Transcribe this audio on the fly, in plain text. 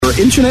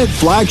your internet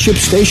flagship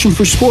station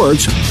for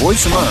sports,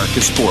 Voice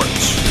America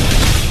Sports.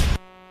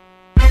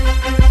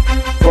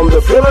 From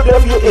the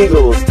Philadelphia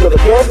Eagles to the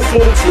Kansas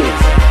City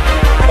Chiefs,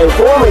 a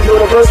former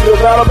University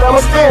of Alabama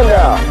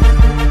standout,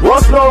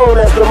 once known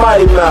as the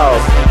Mighty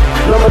Mouse,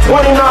 number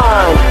 29,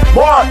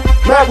 Mark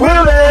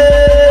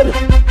McMillan.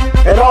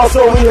 And also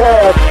we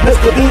have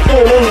Mr.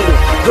 BNE,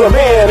 the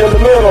man in the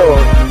middle.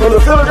 From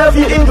the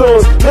Philadelphia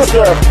Eagles,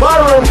 Mr.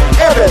 Byron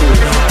Evans.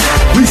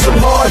 We some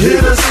hard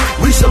hitters,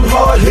 we some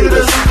hard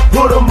hitters.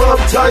 Put them up,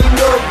 tighten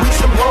up, we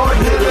some hard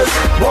hitters.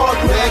 Mark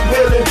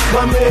McMillan,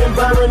 my man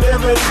Byron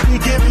Evans. We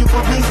give you a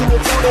reason to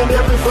tune in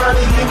every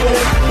Friday evening.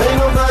 Ain't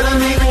nobody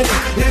leaving,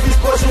 if you're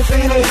sports and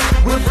feeling.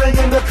 We're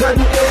bringing the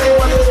cutting edge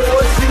on the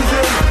sports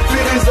season.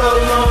 Feelings all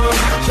along,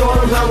 show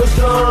them how it's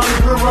done.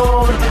 We're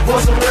on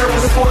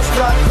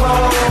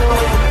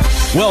VoiceAmericaSports.com.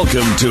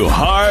 Welcome to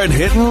Hard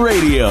Hittin'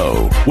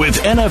 Radio with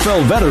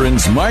NFL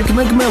veterans Mark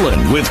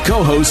McMillan with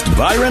co-host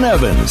Byron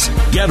Evans.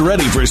 Get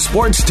ready for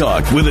sports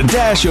talk with a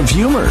dash of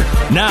humor.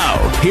 Now,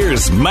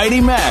 here's Mighty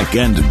Mac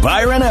and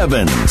Byron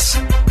Evans.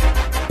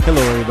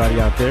 Hello, everybody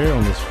out there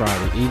on this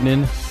Friday evening.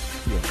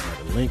 You have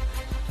another link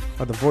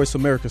of the Voice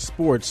America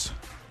Sports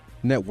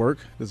Network.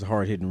 This is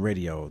Hard Hittin'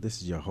 Radio.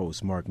 This is your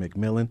host, Mark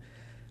McMillan.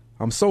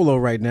 I'm solo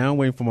right now,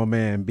 waiting for my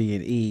man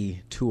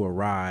B&E to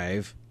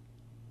arrive.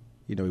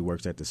 You know, he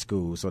works at the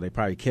school, so they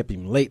probably kept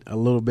him late a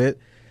little bit.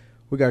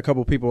 We got a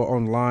couple people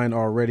online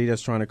already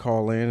that's trying to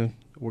call in.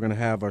 We're going to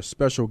have our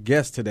special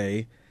guest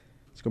today.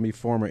 It's going to be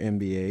former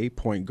NBA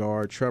point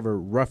guard Trevor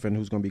Ruffin,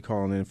 who's going to be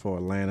calling in for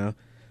Atlanta.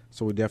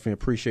 So we definitely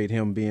appreciate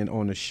him being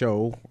on the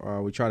show.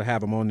 We tried to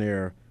have him on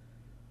there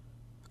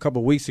a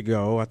couple weeks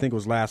ago. I think it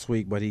was last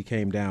week, but he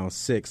came down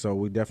sick. So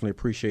we definitely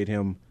appreciate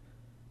him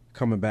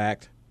coming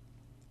back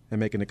and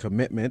making a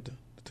commitment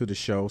to the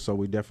show. So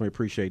we definitely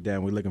appreciate that.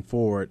 And we're looking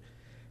forward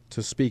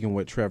to speaking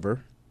with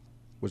Trevor,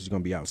 which is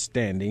going to be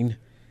outstanding.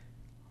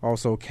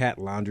 Also, Kat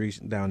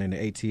Laundrie down in the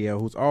ATL,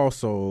 who's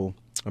also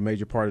a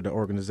major part of the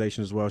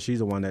organization as well. She's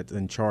the one that's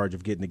in charge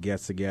of getting the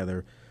guests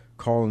together,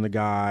 calling the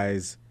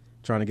guys,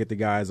 trying to get the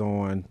guys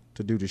on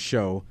to do the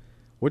show,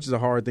 which is a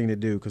hard thing to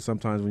do because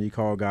sometimes when you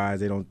call guys,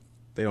 they don't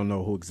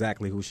know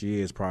exactly who she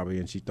is probably,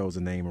 and she throws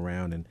a name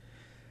around, and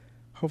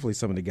hopefully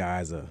some of the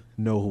guys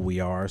know who we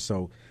are.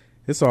 So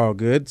it's all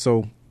good.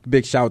 So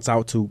big shouts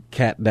out to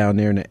Kat down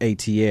there in the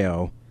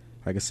ATL.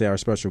 Like I said, our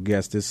special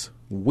guest this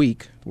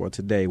week, well,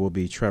 today, will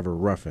be Trevor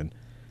Ruffin.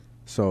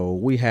 So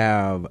we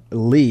have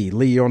Lee.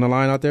 Lee, you on the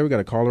line out there? We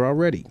got a caller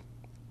already.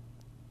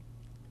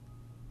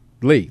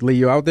 Lee,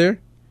 you out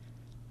there?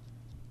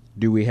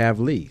 Do we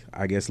have Lee?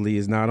 I guess Lee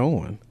is not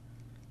on.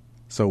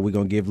 So we're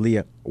going to give Lee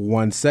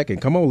 1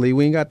 second. Come on, Lee.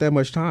 We ain't got that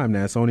much time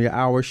now. It's only an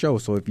hour show.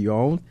 So if you're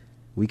on,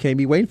 we can't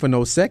be waiting for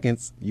no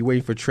seconds. You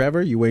waiting for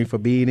Trevor. You waiting for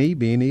B&E.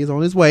 B&E is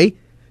on his way.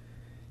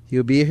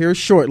 He'll be here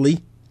shortly.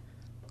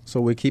 So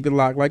we'll keep it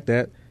locked like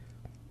that.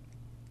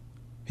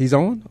 He's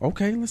on?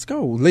 Okay, let's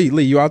go.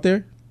 Lee, you out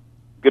there?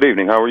 Good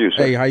evening. How are you,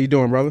 sir? Hey, how you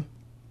doing, brother?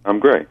 I'm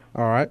great.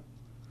 All right.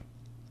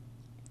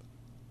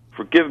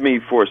 Forgive me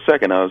for a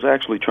second. I was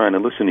actually trying to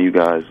listen to you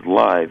guys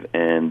live,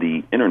 and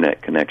the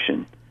internet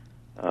connection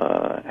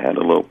had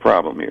a little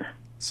problem here.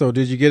 So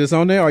did you get us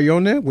on there? Are you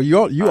on there? Well,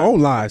 you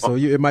on live, so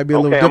it might be a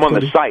little difficult. I'm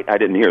on the site. I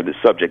didn't hear the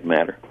subject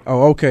matter.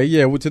 Oh, okay.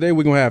 Yeah, well, today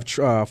we're going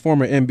to have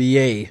former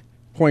NBA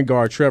point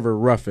guard Trevor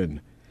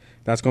Ruffin.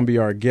 That's going to be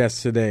our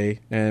guest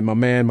today. And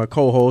my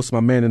co-host,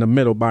 my man in the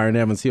middle, Byron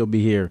Evans, he'll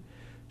be here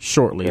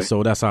shortly. Okay.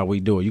 So that's how we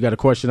do it. You got a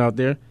question out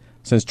there?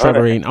 Since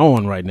Trevor ain't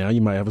on right now,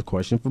 you might have a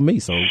question for me.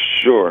 So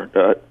Sure.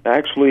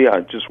 Actually, I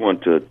just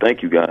want to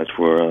thank you guys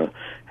for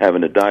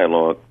having a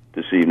dialogue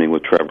this evening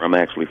with Trevor. I'm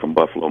actually from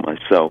Buffalo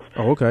myself.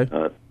 Oh, okay.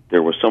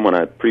 There was someone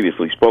I'd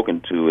previously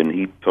spoken to, and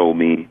he told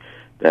me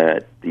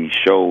that the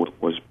show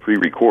was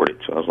pre-recorded.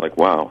 So I was like,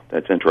 wow,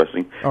 that's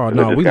interesting. Oh,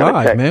 no, we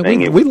live, man.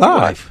 We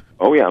live.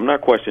 Oh, yeah, I'm not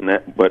questioning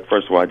that. But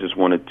first of all, I just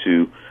wanted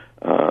to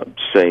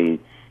say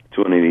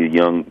to any of the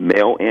young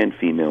male and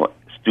female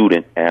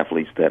student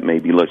athletes that may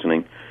be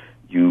listening,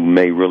 you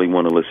may really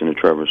want to listen to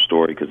Trevor's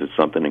story because it's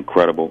something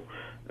incredible.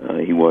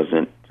 He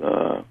wasn't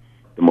the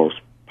most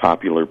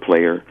popular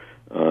player.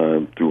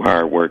 Through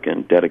hard work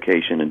and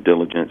dedication and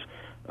diligence,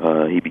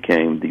 he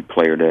became the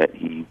player that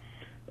he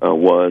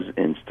was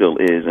and still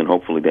is, and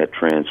hopefully that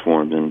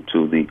transforms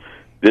into the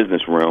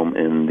business realm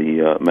in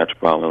the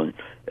metropolitan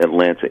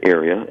Atlanta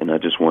area. And I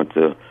just want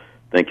to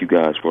thank you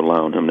guys for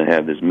allowing him to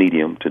have this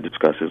medium to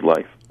discuss his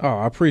life. Oh,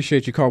 I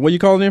appreciate you calling. Where you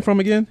calling in from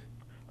again?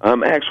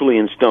 I'm actually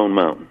in Stone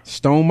Mountain.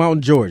 Stone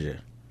Mountain,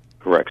 Georgia.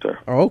 Correct, sir.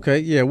 Oh, okay.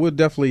 Yeah, we'll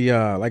definitely,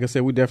 like I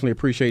said, we definitely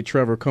appreciate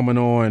Trevor coming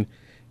on. And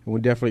we're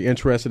definitely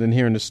interested in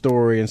hearing the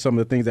story and some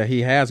of the things that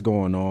he has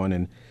going on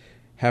and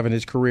having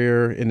his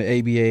career in the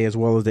ABA as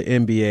well as the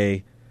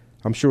NBA.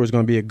 I'm sure it's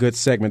going to be a good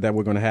segment that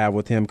we're going to have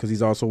with him because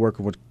he's also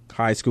working with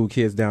high school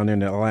kids down there in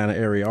the Atlanta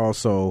area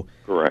also.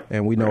 Correct.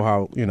 And we know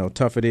how,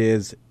 tough it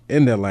is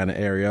in the Atlanta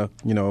area,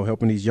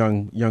 helping these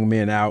young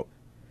men out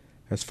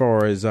as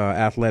far as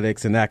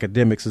athletics and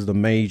academics is the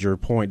major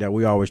point that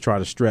we always try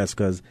to stress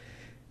because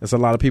there's a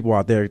lot of people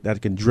out there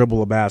that can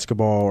dribble a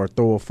basketball or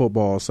throw a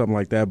football or something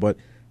like that, but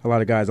a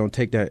lot of guys don't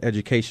take that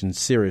education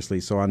seriously.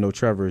 So I know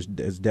Trevor is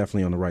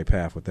definitely on the right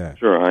path with that.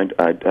 Sure,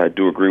 I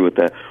do agree with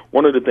that.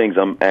 One of the things,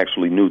 I'm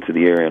actually new to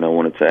the area, and I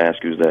wanted to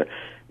ask you is that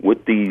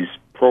with these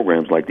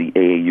programs like the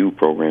AAU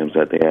programs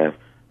that they have,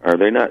 are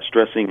they not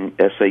stressing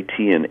SAT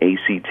and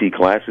ACT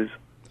classes?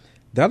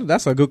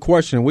 That's a good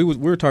question. We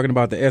were talking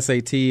about the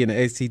SAT and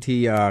the ACT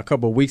a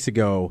couple of weeks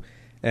ago,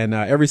 and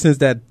ever since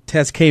that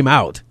test came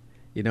out,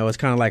 it's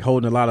kind of like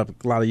holding a lot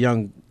of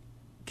young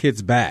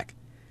kids back.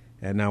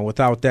 And now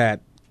without that,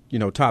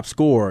 top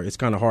score, it's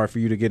kind of hard for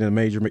you to get in a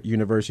major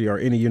university or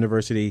any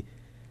university.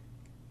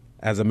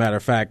 As a matter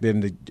of fact,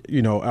 then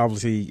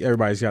obviously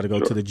everybody's got to go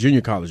to the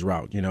junior college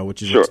route,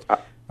 which is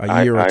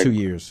a year or 2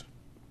 years.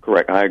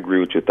 Correct. I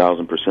agree with you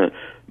 1,000%.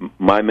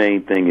 My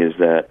main thing is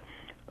that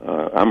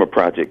I'm a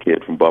project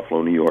kid from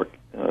Buffalo, New York,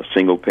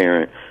 single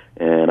parent,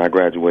 and I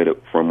graduated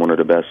from one of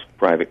the best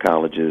private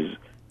colleges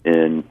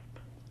in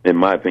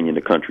my opinion,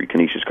 the country,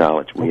 Canisius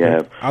College. We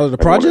have out of the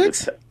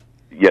projects.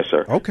 Yes,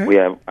 sir. Okay. We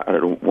have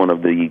one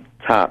of the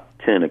top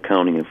 10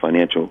 accounting and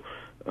financial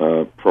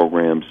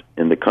programs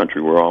in the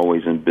country. We're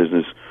always in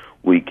Business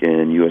Week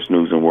and U.S.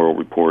 News and World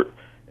Report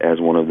as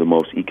one of the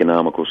most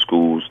economical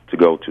schools to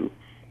go to.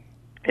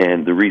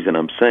 And the reason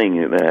I'm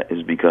saying that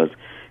is because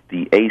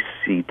the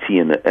ACT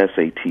and the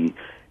SAT,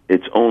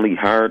 it's only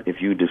hard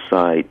if you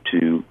decide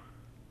to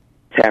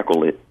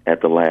tackle it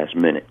at the last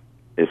minute.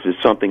 If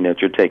it's something that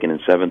you're taking in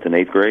 7th and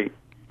 8th grade,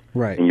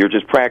 right, and you're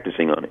just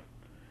practicing on it,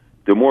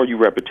 the more you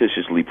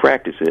repetitiously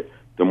practice it,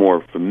 the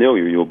more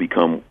familiar you'll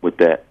become with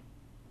that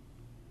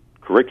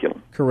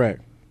curriculum.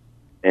 Correct.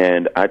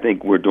 And I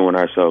think we're doing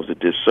ourselves a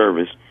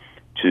disservice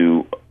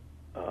to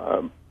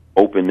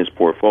open this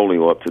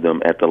portfolio up to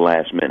them at the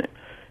last minute.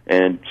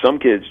 And some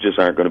kids just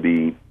aren't going to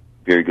be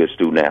very good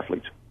student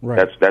athletes.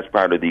 Right. That's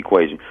part of the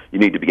equation. You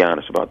need to be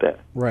honest about that.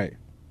 Right.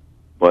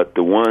 But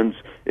the ones,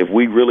 if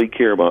we really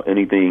care about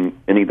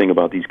anything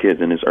about these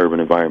kids in this urban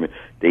environment,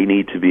 they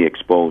need to be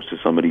exposed to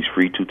some of these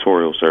free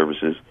tutorial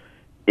services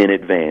in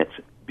advance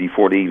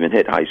before they even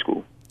hit high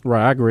school.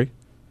 Right, I agree.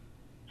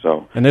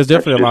 So, and there's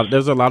definitely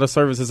there's a lot of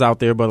services out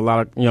there, but a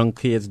lot of young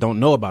kids don't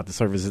know about the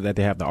services that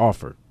they have to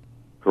offer.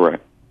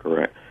 Correct.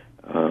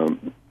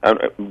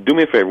 Do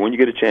me a favor, when you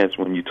get a chance,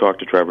 when you talk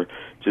to Trevor,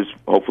 just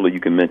hopefully you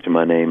can mention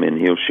my name and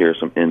he'll share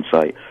some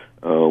insight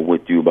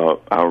with you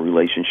about our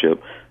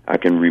relationship. I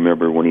can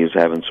remember when he was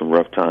having some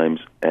rough times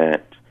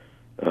at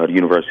the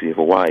University of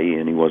Hawaii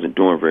and he wasn't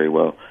doing very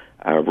well.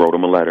 I wrote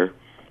him a letter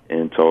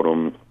and told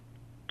him,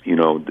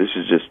 this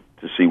is just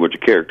to see what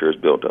your character is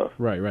built of.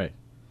 Right.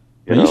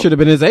 You should have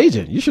been his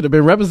agent. You should have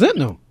been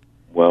representing him.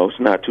 Well, it's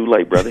not too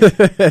late, brother.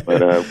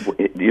 But,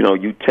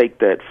 you take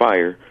that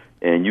fire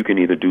and you can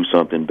either do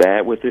something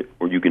bad with it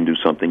or you can do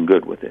something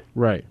good with it.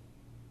 Right.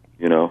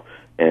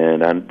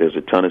 And there's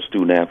a ton of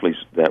student athletes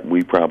that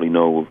we probably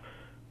know have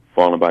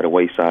fallen by the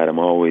wayside. I'm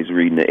always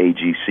reading the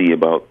AGC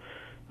about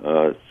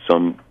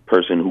some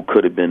person who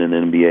could have been in the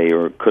NBA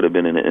or could have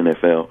been in the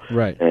NFL.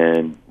 Right.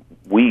 And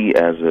we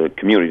as a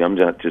community, I'm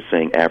not just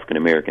saying African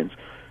Americans,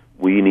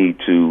 we need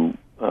to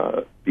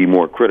be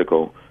more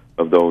critical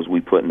of those we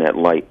put in that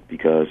light,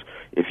 because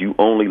if you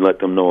only let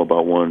them know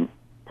about one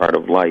part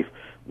of life,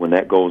 when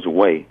that goes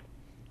away,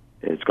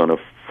 it's going to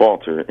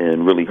falter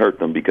and really hurt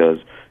them because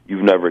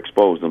you've never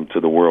exposed them to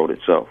the world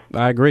itself.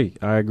 I agree.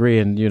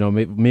 And,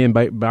 me and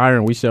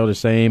Byron, we share the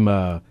same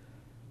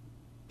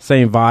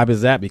vibe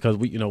as that, because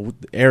we, the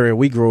area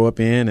we grew up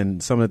in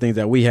and some of the things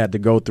that we had to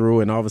go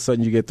through, and all of a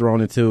sudden you get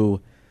thrown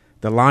into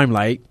the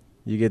limelight.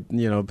 You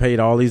get, paid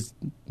all these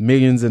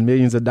millions and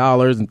millions of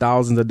dollars and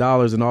thousands of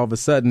dollars, and all of a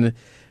sudden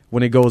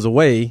when it goes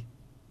away,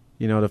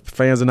 the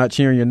fans are not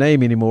cheering your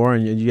name anymore,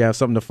 and you have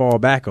something to fall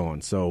back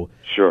on. So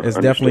sure, it's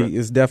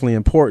definitely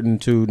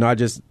important to not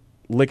just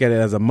look at it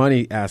as a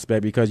money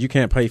aspect, because you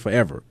can't play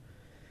forever.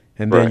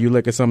 And then you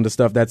look at some of the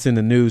stuff that's in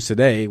the news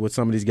today with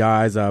some of these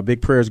guys.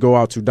 Big prayers go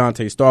out to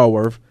Dante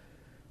Stallworth,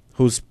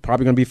 who's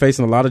probably going to be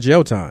facing a lot of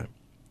jail time.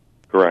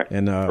 Correct.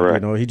 And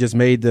he just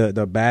made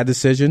the bad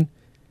decision.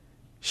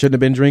 Shouldn't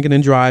have been drinking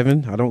and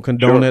driving. I don't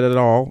condone it at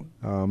all.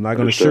 I'm not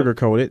going to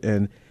sugarcoat it.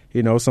 And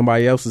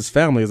somebody else's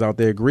family is out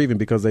there grieving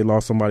because they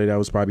lost somebody that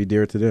was probably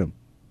dear to them.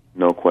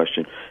 No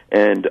question.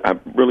 And I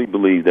really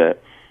believe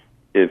that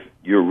if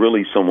you're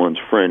really someone's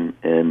friend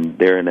and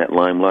they're in that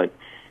limelight,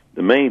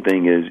 the main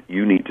thing is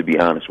you need to be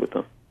honest with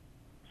them.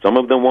 Some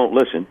of them won't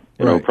listen,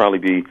 and it'll probably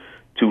be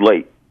too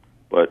late.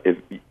 But if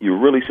you're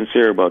really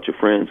sincere about your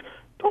friends,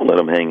 don't let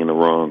them hang in the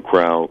wrong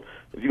crowd.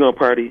 If you're going to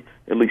party,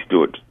 at least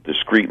do it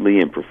discreetly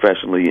and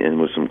professionally and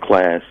with some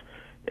class,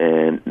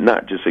 and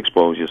not just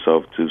expose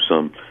yourself to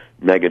some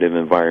negative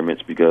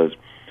environments, because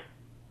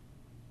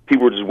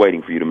people are just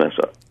waiting for you to mess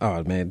up.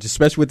 Oh, man,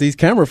 especially with these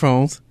camera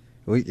phones.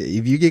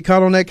 If you get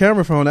caught on that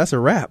camera phone, that's a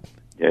wrap.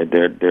 Yeah,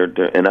 they're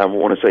and I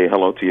want to say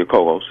hello to your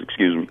co-host.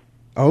 Excuse me.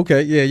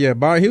 Okay, yeah.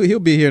 Byron, he'll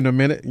be here in a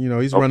minute.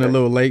 He's running a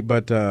little late,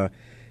 but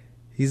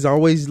he's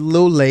always a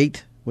little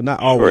late. Well, not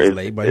always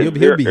late, but he'll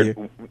be here.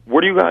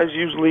 Where do you guys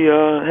usually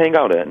hang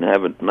out at and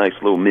have a nice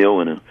little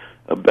meal and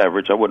a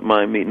beverage, I wouldn't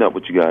mind meeting up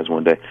with you guys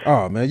one day.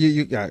 Oh man,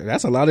 you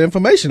that's a lot of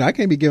information. I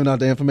can't be giving out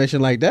the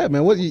information like that,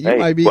 man. What you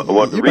might be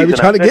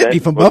trying to get me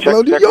from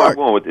Buffalo, New York. Where I'm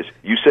going with this.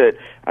 You said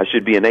I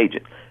should be an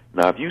agent.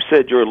 Now, if you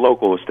said you're a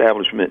local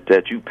establishment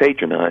that you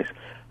patronize,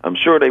 I'm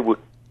sure they would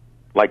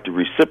like to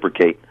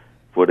reciprocate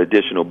for the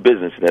additional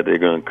business that they're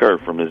going to incur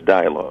from this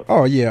dialogue.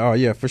 Oh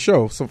yeah, for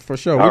sure. So for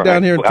sure, we're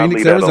down here in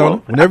Phoenix, Arizona.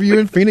 Whenever you're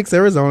in Phoenix,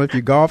 Arizona, if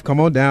you golf, come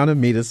on down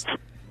and meet us.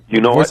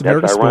 You know what?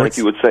 That's ironic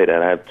you would say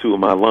that. I have two of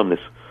my alumnus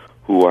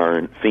who are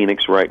in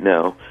Phoenix right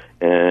now,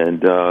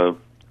 and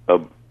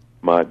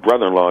my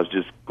brother-in-law is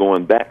just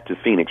going back to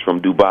Phoenix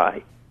from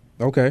Dubai.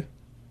 Okay.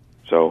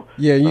 So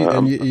yeah,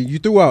 you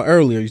threw out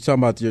earlier. You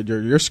talking about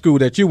your school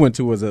that you went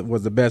to was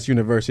the best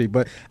university,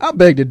 but I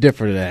beg to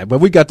differ to that. But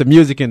we got the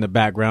music in the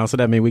background, so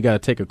that means we got to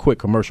take a quick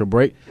commercial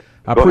break.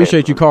 I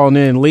appreciate you calling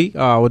in, Lee.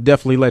 We'll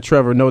definitely let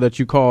Trevor know that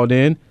you called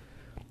in.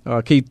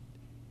 Keep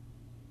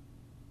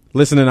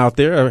listening out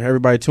there.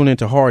 Everybody tune in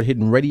to Hard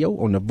Hittin' Radio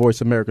on the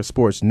Voice America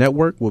Sports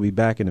Network. We'll be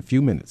back in a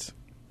few minutes.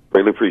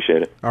 Greatly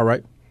appreciate it. All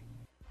right.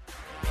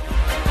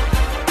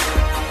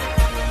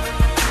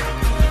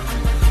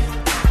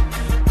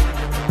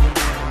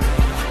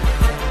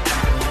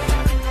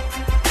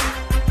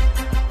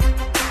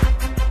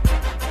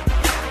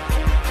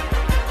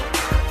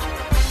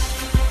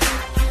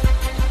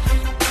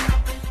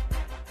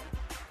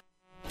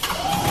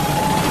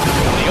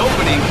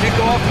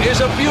 Is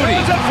a beauty.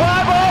 It's a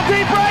fly ball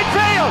deep right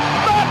field.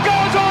 Back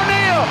goes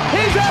O'Neal.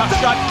 He's at the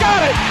shot.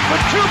 Got it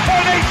with 2.8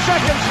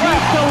 seconds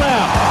left to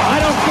left. I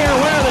don't care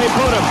where they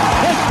put him.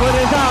 This one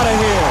is out of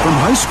here. From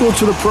high school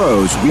to the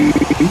pros, we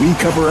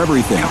cover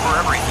everything.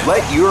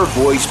 Let your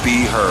voice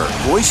be heard.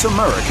 Voice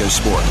America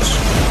Sports.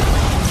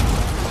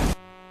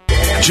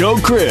 Joe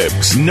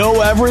Cribbs,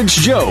 No Average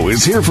Joe,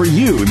 is here for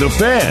you, the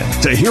fan,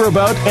 to hear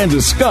about and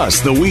discuss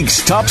the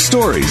week's top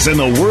stories in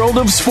the world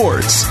of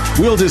sports.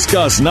 We'll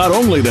discuss not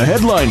only the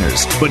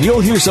headliners, but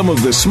you'll hear some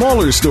of the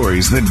smaller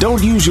stories that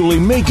don't usually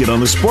make it on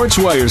the sports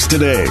wires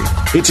today.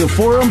 It's a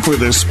forum for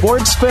the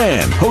sports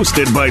fan,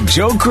 hosted by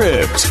Joe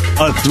Cribbs,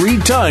 a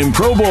 3-time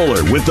Pro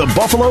Bowler with the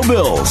Buffalo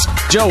Bills.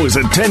 Joe is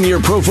a 10-year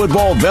pro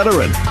football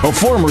veteran, a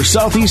former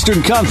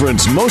Southeastern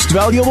Conference Most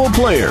Valuable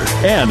Player,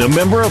 and a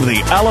member of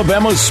the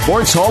Alabama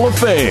Sports Hall of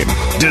Fame.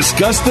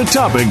 Discuss the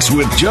topics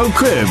with Joe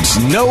Cribbs,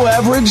 No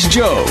Average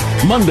Joe.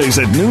 Mondays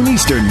at noon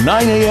Eastern,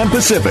 9 a.m.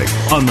 Pacific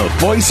on the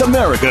Voice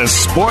America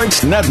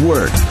Sports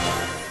Network.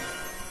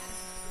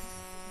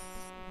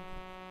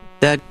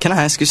 Dad, can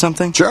I ask you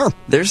something? Sure.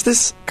 There's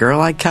this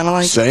girl I kind of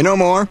like. Say no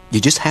more. You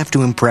just have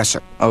to impress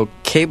her.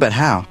 Okay, but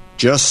how?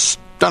 Just,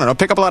 I don't know,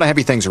 pick up a lot of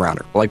heavy things around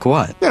her. Like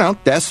what? You know,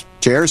 desks,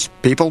 chairs,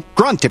 people.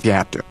 Grunt if you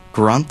have to.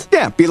 Grunt?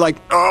 Yeah, be like,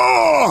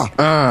 oh!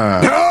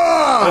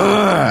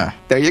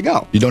 There you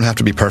go. You don't have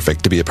to be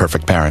perfect to be a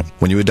perfect parent.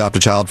 When you adopt a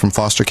child from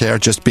foster care,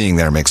 just being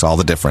there makes all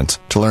the difference.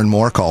 To learn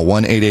more, call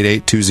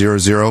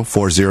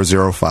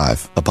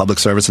 1-888-200-4005. A public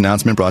service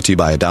announcement brought to you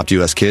by Adopt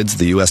U.S. Kids,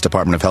 the U.S.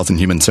 Department of Health and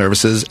Human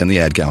Services, and the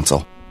Ad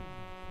Council.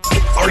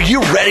 Are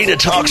you ready to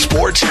talk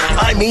sports?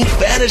 I mean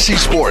fantasy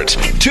sports.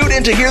 Tune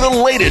in to hear the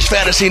latest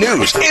fantasy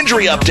news,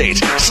 injury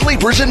updates,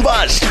 sleepers and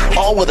busts,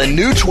 all with a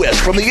new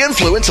twist from the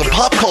influence of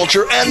pop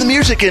culture and the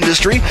music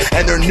industry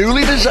and their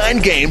newly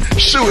designed game,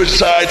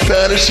 Suicide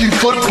Fantasy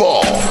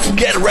Football.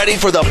 Get ready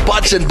for the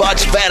Butts and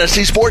Butts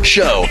Fantasy Sports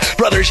Show.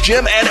 Brothers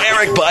Jim and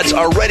Eric Butts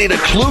are ready to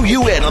clue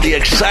you in on the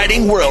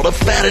exciting world of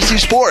fantasy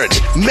sports.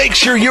 Make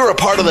sure you're a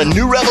part of the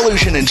new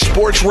revolution in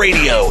sports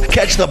radio.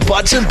 Catch the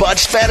Butts and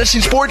Butts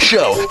Fantasy Sports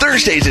Show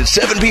Thursdays at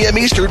 7 p.m.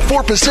 Eastern,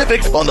 4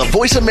 Pacific on the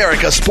Voice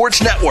America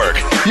Sports Network.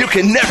 You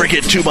can never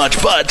get too much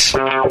butts.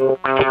 Your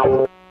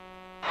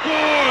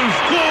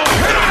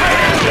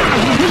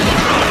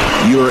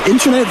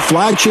internet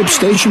flagship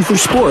station for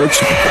sports.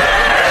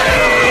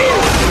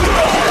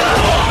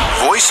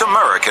 Voice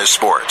America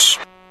Sports.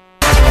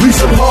 We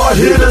some hard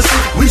hitters.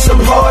 We some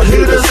hard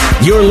hitters.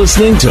 You're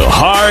listening to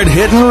Hard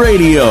Hittin'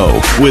 Radio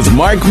with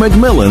Mark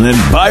McMillan and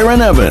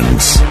Byron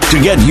Evans. To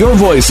get your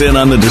voice in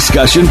on the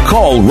discussion,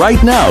 call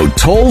right now,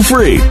 toll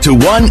free to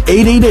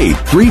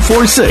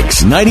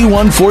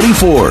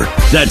 1-888-346-9144.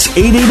 That's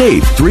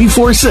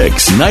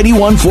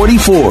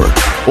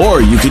 888-346-9144.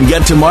 Or you can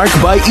get to Mark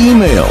by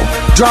email.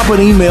 Drop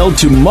an email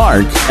to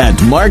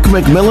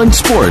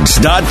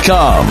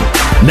mark@markmcmillansports.com.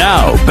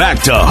 Now,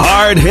 back to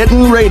Hard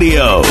Hittin'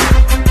 Radio.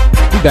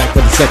 We're back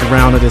for the second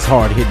round of this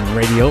Hard Hittin'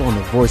 Radio on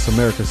the Voice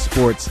America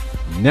Sports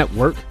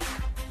Network.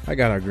 I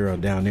got our girl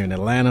down there in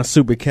Atlanta,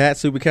 Super Cat.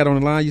 Super Cat on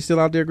the line. You still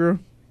out there, girl?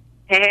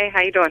 Hey,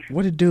 how you doing?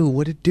 What it do?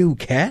 What it do,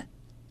 Cat?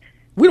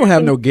 We don't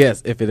have no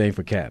guests if it ain't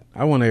for Cat.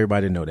 I want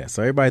everybody to know that.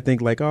 So everybody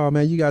think like, oh,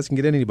 man, you guys can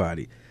get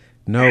anybody.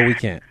 No, we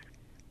can't.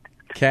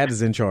 Cat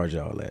is in charge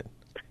of all that.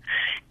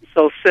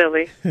 So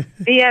silly.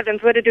 D.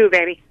 Evans, what it do,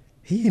 baby?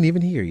 He ain't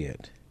even here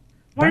yet.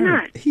 Why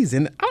not? He's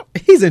in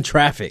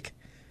traffic.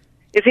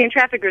 Is he in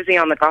traffic or is he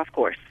on the golf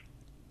course?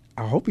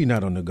 I hope he's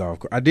not on the golf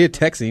course. I did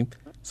text him.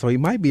 So he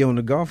might be on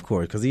the golf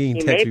course because he ain't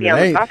He text may you. be on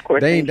the golf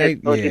course. He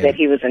just told you that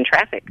he was in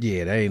traffic.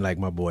 Yeah, that ain't like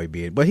my boy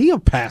being. But he a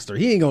pastor.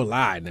 He ain't gonna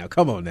lie now.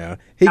 Come on now.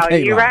 He Oh,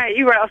 can't you're lie. right.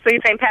 You're right. So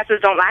you're saying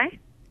pastors don't lie?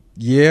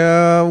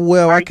 Yeah,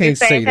 well, I can't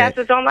say that. You're saying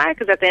pastors don't lie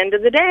because at the end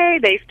of the day,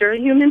 they still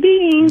human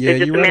beings. Yeah, They're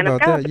just you're a right man of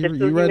about God, that. but they're You're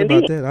still right human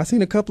about beings. that. I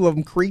seen a couple of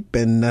them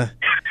creeping. I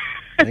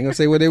ain't gonna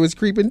say where they was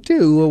creeping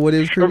to or what they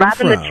was creeping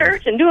Robbing from. the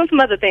church and doing some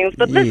other things.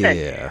 But listen,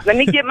 Yeah. let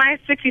me get my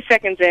 60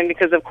 seconds in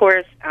because, of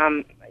course,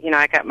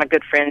 I got my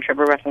good friend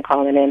Trevor Ruffin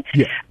calling in.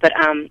 Yeah. But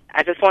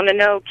I just want to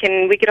know,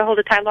 can we get a hold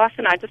of Ty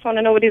Lawson? I just want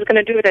to know what he's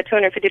going to do with that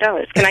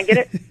 $250. Can I get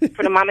it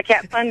for the Mama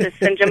Cat Fund to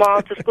send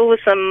Jamal to school with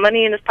some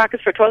money in his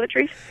pockets for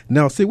toiletries?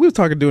 No, see, we was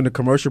talking during the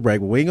commercial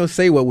break, but we ain't gonna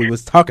say what we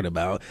was talking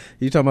about.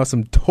 You talking about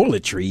some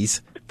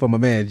toiletries for my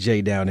man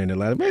Jay down in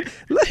Atlanta. Man,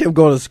 let him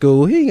go to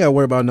school. He ain't got to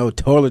worry about no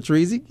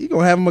toiletries. He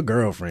gonna have him a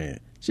girlfriend.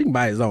 She can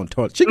buy his own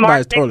toilet. She can buy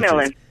his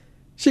toiletries.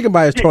 She can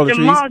buy his toiletries.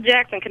 Jamal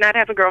Jackson cannot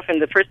have a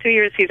girlfriend the first 2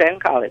 years he's in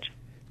college.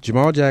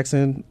 Jamal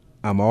Jackson,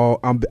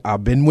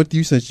 I've been with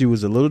you since you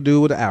was a little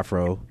dude with an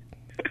afro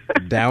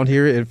down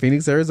here in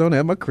Phoenix, Arizona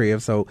at my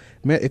crib. So,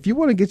 man, if you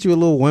want to get you a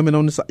little woman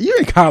on the side, you're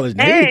in college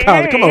now. You're in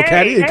college. Come on,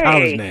 Cat. You're in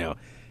college now.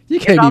 You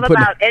can't it's all be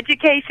putting about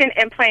education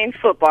and playing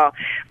football.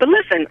 But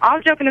listen, all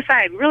joking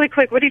aside, really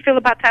quick, what do you feel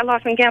about Ty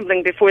Lawson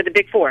gambling before the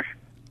Big Four?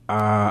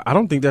 I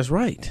don't think that's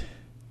right.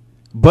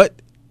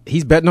 But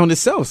he's betting on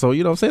himself, so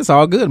you know what I'm saying? It's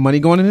all good. Money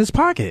going in his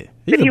pocket.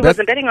 But he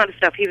wasn't betting on the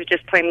stuff. He was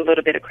just playing a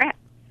little bit of crap.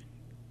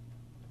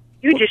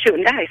 He was just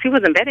shooting dice. He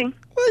wasn't betting.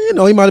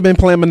 Well, he might have been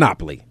playing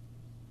Monopoly.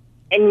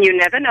 And you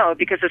never know,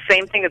 because the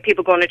same thing if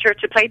people going to church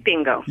to play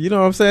bingo. You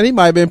know what I'm saying? He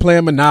might have been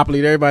playing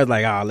Monopoly. Everybody's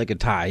like, oh, look at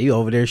Ty. He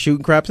over there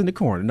shooting craps in the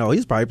corner. No,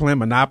 he's probably playing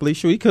Monopoly.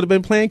 Sure, he could have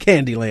been playing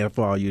Candyland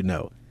for all you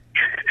know.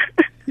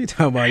 You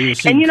talking about you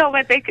shooting. And you know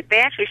what? They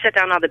actually shut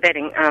down all the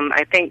betting.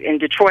 I think in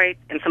Detroit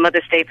and some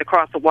other states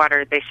across the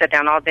water, they shut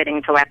down all betting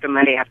until after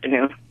Monday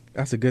afternoon.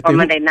 That's a good or thing. Or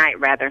Monday night,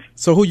 rather.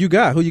 So who you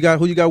got? Who you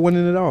got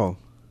winning it all?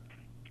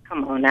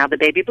 Come on now, the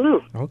baby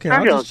blue. Okay,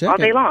 I was just checking. All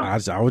day long.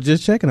 I was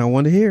just checking. I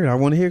wanted to hear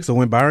it. So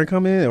when Byron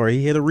come in, or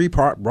he hit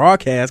a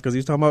broadcast because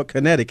he's talking about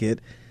Connecticut.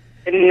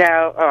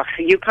 No,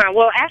 UConn.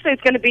 Well, actually,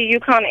 it's going to be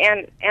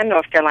UConn and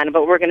North Carolina,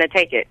 but we're going to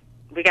take it.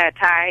 We got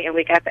Ty, and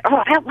we got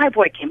that white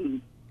boy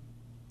can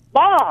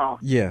ball.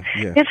 Yeah.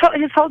 His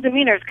whole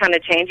demeanor has kind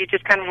of changed. He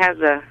just kind of has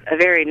a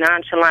very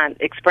nonchalant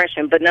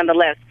expression, but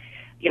nonetheless,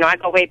 I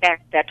go way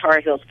back to that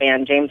Tar Heels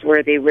fan, James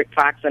Worthy, Rick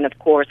Fox, and of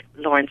course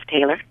Lawrence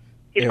Taylor.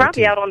 He's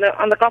probably out on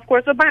the golf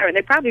course with Byron.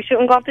 They probably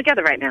shooting golf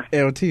together right now.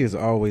 LT is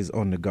always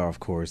on the golf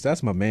course.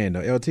 That's my man,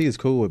 though. LT is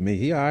cool with me.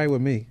 He all right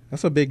with me.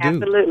 That's a big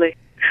dude. Absolutely.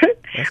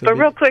 But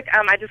real quick,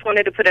 I just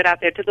wanted to put it out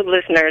there to the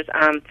listeners.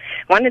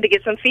 Wanted to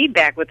get some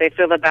feedback, what they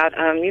feel about,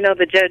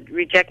 the judge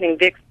rejecting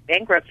Vic's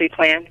bankruptcy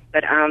plan.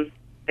 But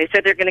they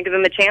said they're going to give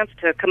him a chance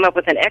to come up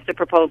with an exit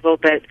proposal.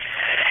 But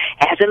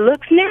as it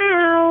looks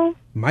now,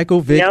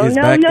 Michael Vick is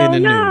back in the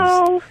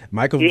news.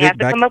 Michael Vick have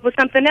to come up with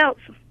something else.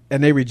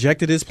 And they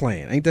rejected his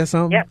plan. Ain't that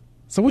something? Yep.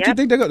 So what you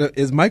think they're going to...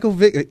 Is Michael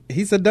Vick...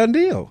 He's a done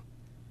deal.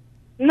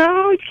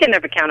 No, you can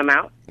never count him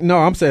out. No,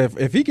 I'm saying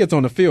if he gets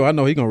on the field, I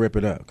know he's going to rip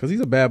it up because he's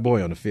a bad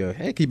boy on the field.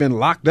 Heck, he's been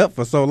locked up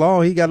for so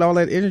long. He got all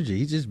that energy.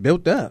 He's just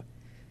built up.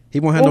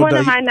 He won't have one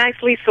of my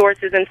nicely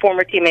sources and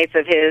former teammates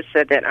of his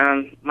said that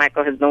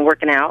Michael has been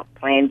working out,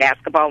 playing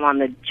basketball on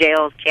the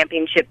jail's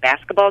championship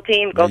basketball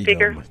team. Go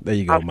figure. There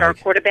you go, All-star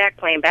quarterback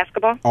playing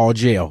basketball. All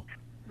jail.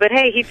 But,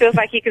 hey, he feels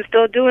like he can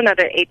still do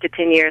another 8 to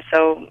 10 years,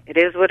 so it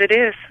is what it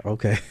is.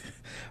 Okay.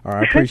 All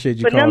right, I appreciate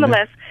you but calling. But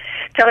nonetheless,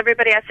 tell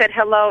everybody I said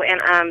hello,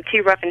 and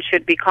T. Ruffin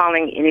should be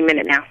calling any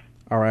minute now.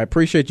 All right,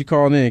 appreciate you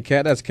calling in,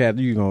 Kat. That's Kat.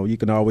 You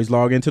can always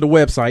log into the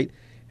website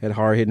at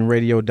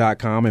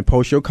hardhittingradio.com and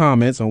post your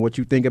comments on what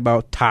you think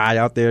about Ty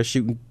out there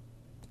shooting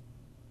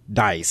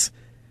dice.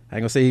 I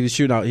ain't going to say he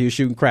was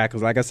shooting crack,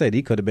 because like I said,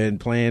 he could have been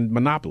playing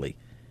Monopoly.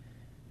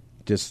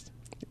 Just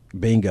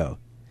bingo.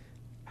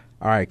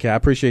 All right, Kat, I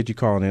appreciate you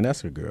calling in.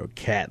 That's a girl,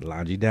 Kat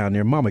Longy down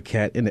there. Mama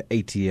Kat in the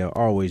ATL,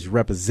 always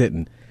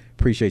representing.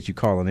 Appreciate you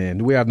calling in.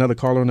 Do we have another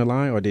caller on the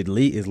line, or is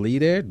Lee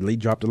there? Did Lee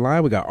drop the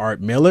line? We got Art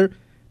Miller.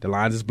 The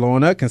line is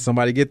blowing up. Can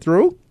somebody get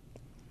through?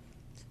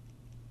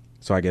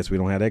 So I guess we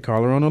don't have that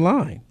caller on the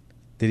line.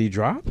 Did he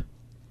drop?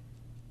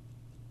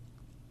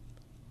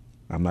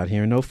 I'm not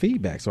hearing no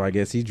feedback, so I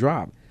guess he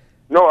dropped.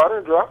 No, I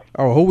didn't drop.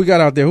 Oh, who we got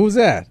out there? Who's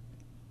that?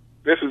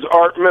 This is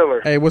Art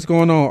Miller. Hey, what's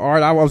going on,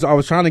 Art? I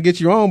was trying to get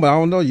you on, but I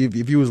don't know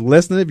if you was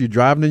listening, if you're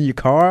driving in your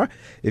car,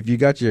 if you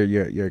got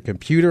your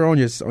computer on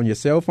your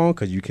cell phone,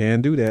 because you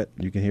can do that.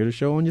 You can hear the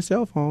show on your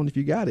cell phone if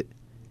you got it.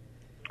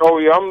 Oh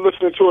yeah, I'm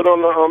listening to it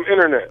on the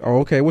internet.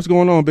 Oh, okay. What's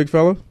going on, big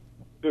fella?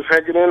 Just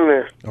hanging in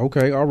there.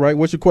 Okay, all right.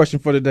 What's your question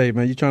for today,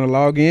 man? You trying to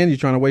log in? You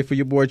trying to wait for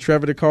your boy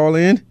Trevor to call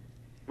in?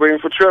 Waiting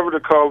for Trevor to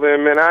call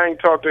in, man. I ain't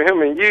talked to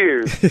him in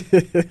years.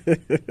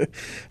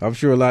 I'm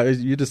sure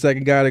you're the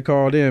second guy that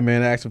called in,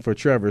 man, asking for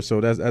Trevor. So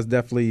that's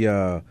definitely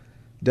a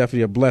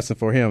blessing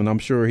for him, and I'm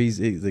sure he's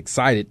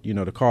excited,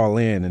 to call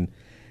in and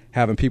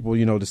having people,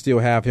 to still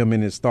have him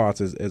in his thoughts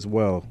as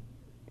well.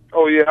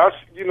 Oh yeah,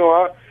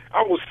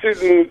 I was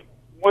sitting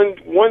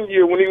one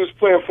year when he was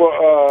playing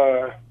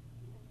for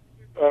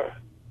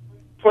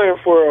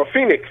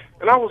Phoenix,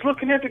 and I was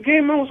looking at the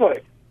game, and I was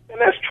like, "And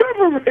that's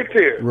Trevor right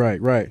there."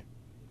 Right.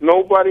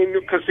 Nobody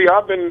knew, because see,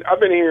 I've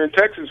been here in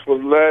Texas for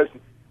the last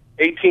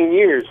 18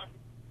 years,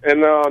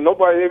 and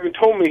nobody even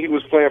told me he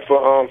was playing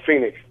for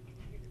Phoenix,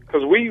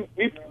 because we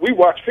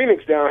watch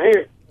Phoenix down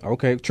here.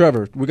 Okay,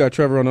 Trevor, we got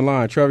Trevor on the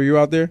line. Trevor, you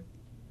out there?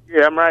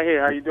 Yeah, I'm right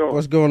here. How you doing?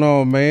 What's going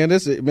on, man?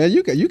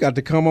 You got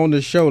to come on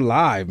the show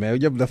live, man.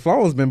 The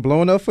phone's been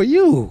blowing up for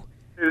you.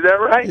 Is that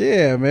right?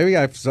 Yeah, man. We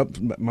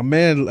got my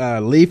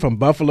man Lee from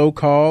Buffalo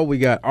called. We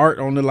got Art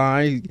on the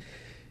line.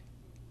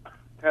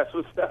 That's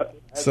what's up.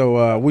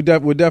 So we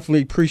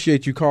definitely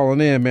appreciate you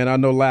calling in, man. I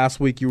know last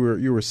week you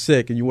were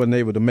sick and you wasn't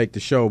able to make the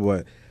show,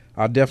 but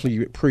I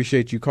definitely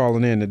appreciate you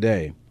calling in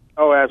today.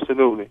 Oh,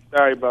 absolutely.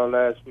 Sorry about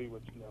last week.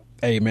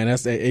 Hey, man,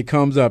 it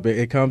comes up.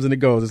 It comes and it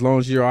goes. As long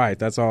as you're all right,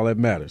 that's all that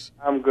matters.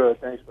 I'm good.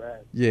 Thanks for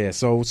asking. Yeah,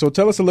 so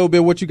tell us a little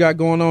bit what you got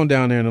going on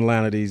down there in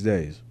Atlanta these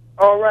days.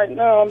 All right,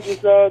 now I'm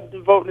just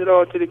devoting it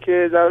all to the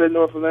kids out at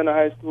North Atlanta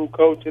High School,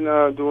 coaching,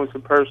 doing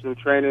some personal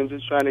training,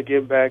 just trying to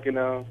give back and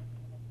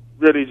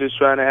really just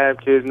trying to have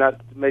kids not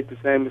to make the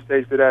same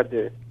mistakes that I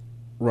did.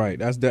 Right.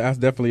 That's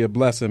definitely a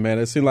blessing, man.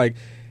 It seemed like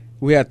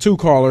we had two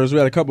callers. We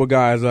had a couple of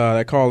guys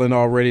that called in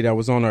already that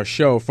was on our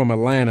show from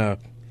Atlanta.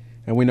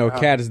 And we know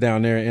Cat is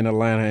down there in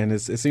Atlanta, and it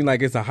seems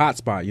like it's a hot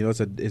spot. You know,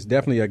 it's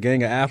definitely a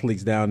gang of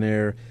athletes down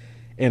there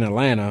in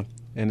Atlanta,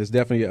 and it's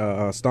definitely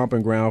a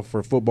stomping ground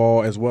for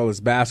football as well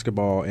as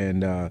basketball.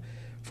 And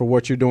for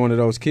what you're doing to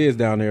those kids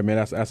down there, man,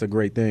 that's a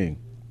great thing.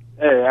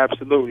 Hey,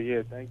 absolutely,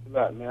 yeah. Thanks a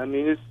lot, man. I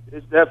mean,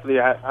 it's definitely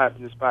a hot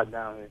spot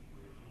down here.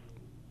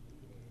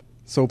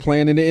 So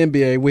playing in the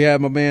NBA, we had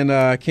my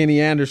man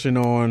Kenny Anderson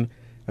on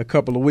a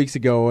couple of weeks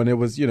ago, and it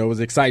was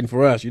exciting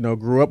for us.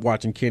 Grew up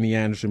watching Kenny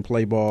Anderson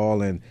play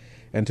ball, and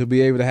to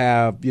be able to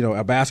have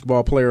a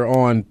basketball player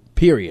on,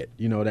 period,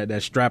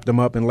 that strapped them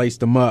up and laced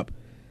them up,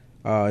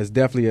 is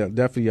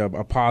definitely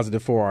a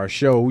positive for our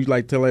show. We'd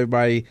like to tell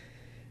everybody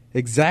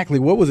exactly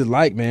what was it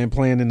like, man,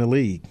 playing in the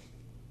league.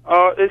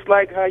 It's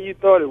like how you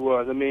thought it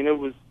was. I mean, it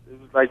was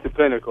like the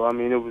pinnacle. I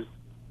mean, it was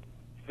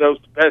so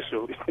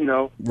special,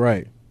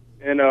 Right.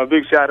 And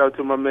big shout out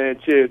to my man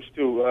Chips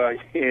too.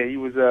 He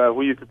was.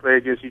 We used to play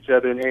against each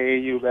other in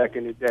AAU back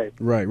in the day.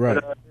 Right.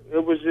 But,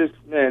 it was just,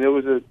 man, it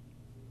was a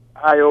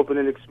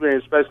eye-opening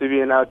experience, especially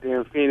being out there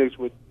in Phoenix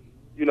with,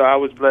 I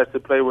was blessed to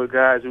play with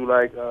guys who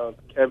like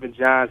Kevin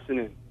Johnson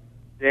and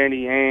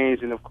Danny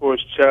Ainge and, of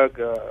course, Chuck,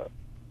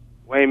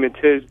 Wayman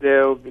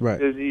Tisdale,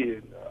 Tizzy,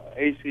 and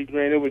AC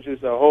Green. It was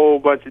just a whole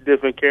bunch of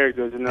different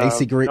characters. And,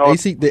 AC Green.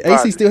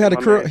 AC still had a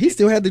curl. He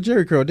still had the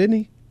Jerry curl, didn't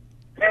he?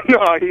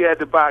 No, he had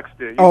the box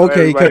still. Oh,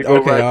 okay.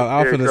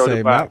 I was going to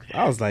say, man,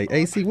 I was like,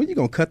 AC, when you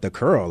going to cut the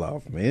curl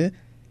off, man?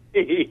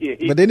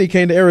 But then he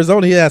came to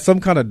Arizona. He had some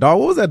kind of doll.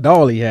 What was that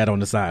doll he had on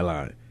the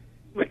sideline?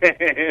 Man,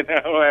 I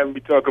don't have to be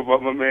talking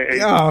about my man.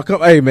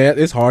 Hey, man,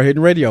 it's hard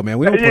hitting radio, man.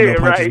 We don't pull no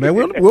punches, man.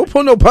 We don't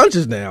pull no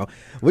punches now.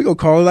 We gonna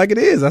call it like it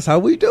is. That's how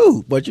we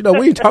do. But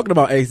we ain't talking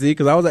about AC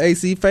because I was an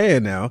AC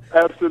fan now.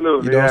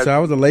 Absolutely. So I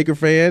was a Laker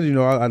fan.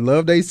 I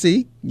loved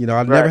AC.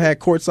 I never had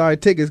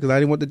courtside tickets because I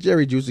didn't want the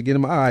Jerry juice to get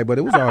in my eye, but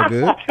it was all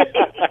good.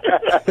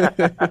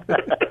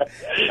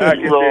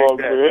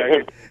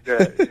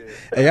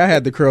 Hey, I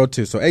had the curl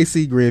too. So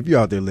AC Green, if you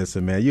out there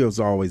listening, man, you was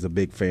always a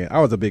big fan.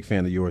 I was a big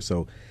fan of yours.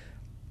 So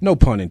no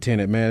pun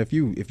intended, man. If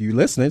you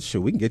listening,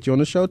 sure, we can get you on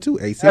the show too,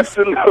 AC.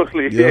 Absolutely. You know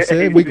what I'm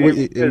saying? We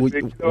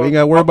ain't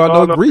got to worry about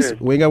no grease.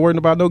 We ain't got to worry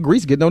about no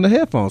grease getting on the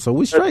headphones. So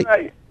we straight.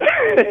 Right.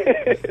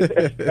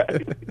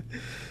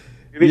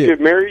 Did he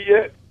get married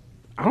yet?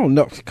 I don't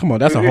know. Come on,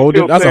 that's a whole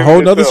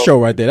nother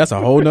show right there. That's a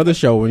whole nother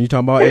show when you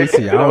talking about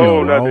AC. I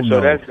don't know.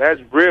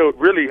 That's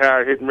really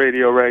hard hitting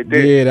radio right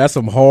there. Yeah, that's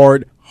some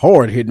hard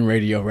hitting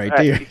radio right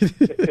there.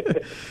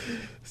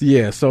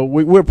 Yeah, so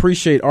we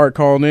appreciate Art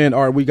calling in.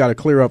 Art, we got to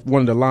clear up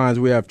one of the lines.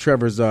 We have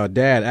Trevor's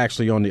dad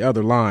actually on the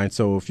other line,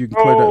 so if you can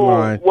clear that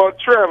line. Well,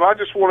 Trev, I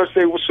just want to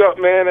say what's up,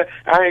 man.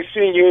 I ain't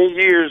seen you in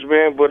years,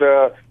 man, but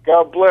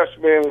God bless,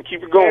 man, and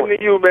keep it going. Same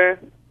to you,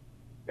 man.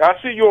 I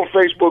see you on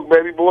Facebook,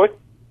 baby boy.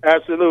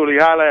 Absolutely.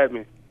 Holla at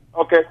me.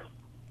 Okay.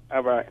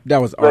 All right.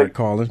 That was Art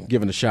calling,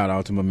 giving a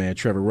shout-out to my man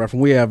Trevor Ruffin.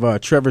 We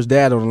have Trevor's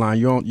dad on the line.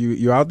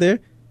 You out there?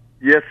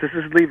 Yes, this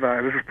is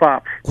Levi. This is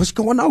Pops. What's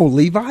going on,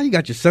 Levi? You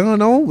got your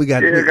son on? I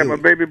got my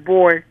baby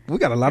boy. We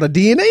got a lot of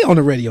DNA on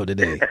the radio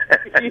today.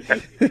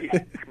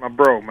 It's my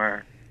bro,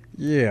 man.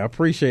 Yeah, I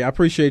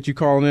appreciate you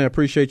calling in. I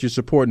appreciate you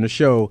supporting the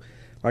show.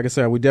 Like I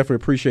said, we definitely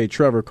appreciate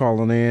Trevor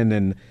calling in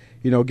and,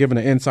 giving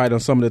an insight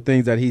on some of the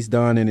things that he's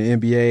done in the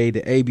NBA,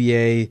 the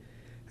ABA,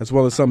 as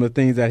well as some of the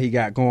things that he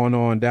got going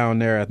on down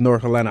there at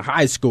North Atlanta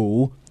High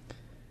School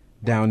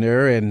down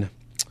there. And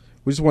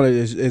we just want to,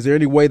 is there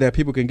any way that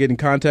people can get in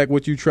contact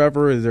with you,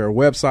 Trevor? Is there a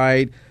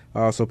website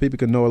so people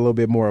can know a little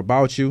bit more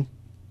about you?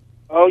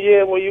 Oh,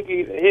 yeah, well, you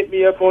can hit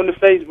me up on the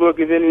Facebook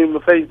if any of my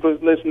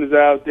Facebook listeners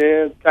are out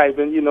there. Type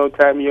me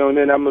on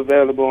in. I'm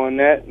available on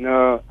that. And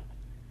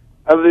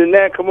other than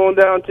that, come on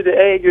down to the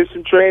A, get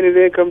some training,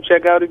 then come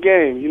check out a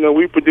game.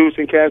 We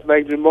producing cats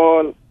like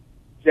Jamal,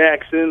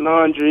 Jackson,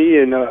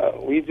 Laundry, and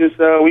we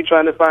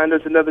trying to find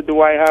us another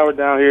Dwight Howard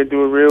down here and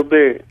do it real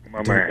big.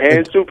 My man.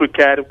 And Super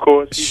Cat, of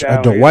course.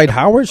 Dwight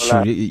Howard,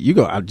 shoot, you're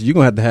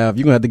gonna have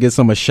to get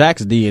some of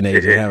Shaq's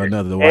DNA to have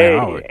another Dwight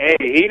Howard. Hey,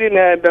 he didn't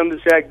have them to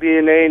Shaq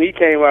DNA, and he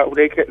came out.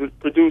 They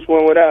produced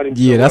one without him.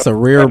 Yeah, that's a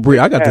rare breed.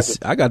 I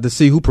got to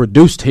see who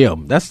produced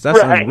him. That's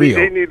right. unreal.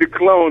 They need to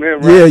clone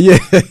him. Right? Yeah.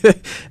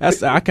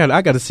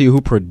 I got to see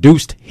who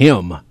produced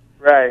him.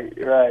 Right.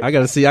 I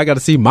got to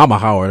see Mama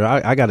Howard.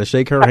 I got to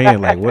shake her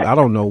hand like what? I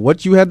don't know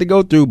what you had to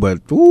go through,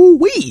 but ooh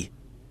wee.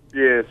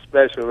 Yeah,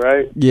 special,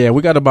 right? Yeah,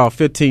 we got about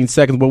 15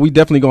 seconds, but we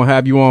definitely gonna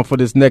have you on for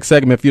this next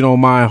segment if you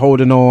don't mind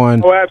holding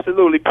on. Oh,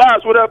 absolutely.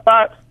 Pops, what up,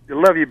 Pops? I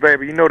love you,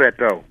 baby. You know that,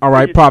 though. All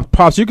right,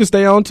 Pops, you can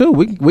stay on too.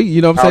 We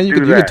you know what I'm saying? You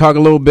can talk a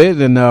little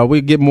bit, and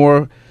we get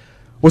more.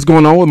 What's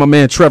going on with my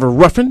man Trevor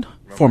Ruffin,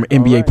 former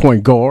NBA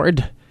point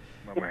guard?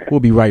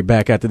 We'll be right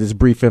back after this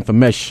brief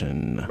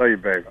information. Love you,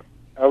 baby.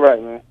 All right,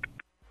 man.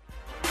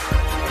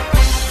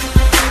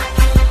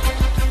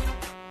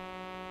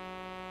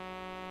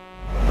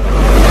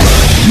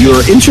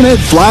 Your internet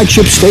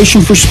flagship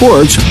station for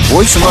sports,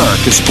 Voice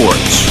America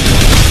Sports.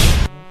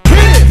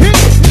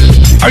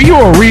 Are you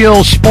a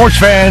real sports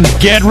fan?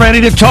 Get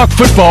ready to talk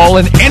football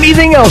and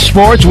anything else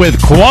sports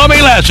with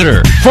Kwame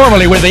Lassiter,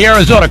 formerly with the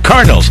Arizona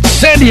Cardinals,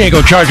 San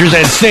Diego Chargers,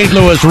 and St.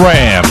 Louis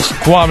Rams.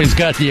 Kwame's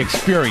got the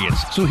experience,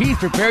 so he's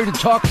prepared to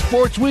talk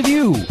sports with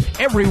you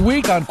every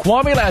week on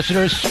Kwame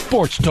Lassiter's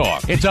Sports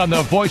Talk. It's on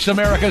the Voice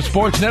America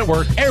Sports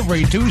Network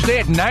every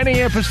Tuesday at 9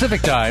 a.m.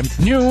 Pacific Time,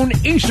 noon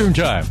Eastern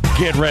Time.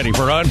 Get ready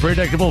for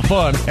unpredictable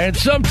fun and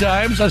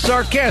sometimes a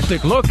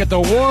sarcastic look at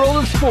the world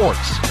of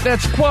sports.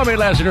 That's Kwame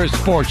Lassiter's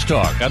Sports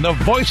Talk on the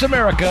Voice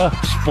America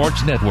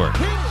Sports Network.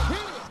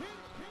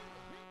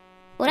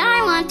 What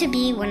I Want to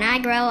Be When I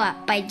Grow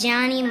Up by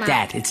Johnny Marr.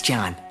 Dad, it's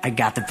John. I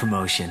got the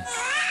promotion.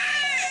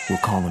 We'll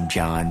call him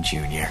John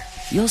Jr.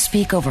 You'll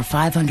speak over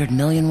 500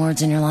 million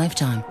words in your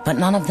lifetime, but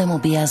none of them will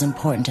be as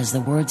important as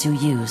the words you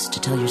use to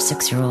tell your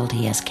 6-year-old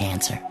he has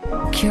cancer.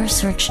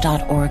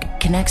 CureSearch.org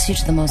connects you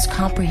to the most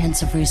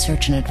comprehensive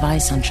research and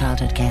advice on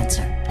childhood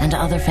cancer, and to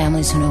other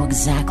families who know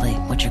exactly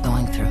what you're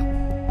going through.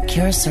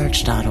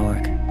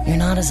 CureSearch.org. You're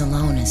not as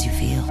alone as you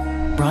feel.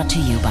 Brought to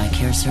you by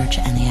CureSearch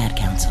and the Ad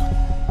Council.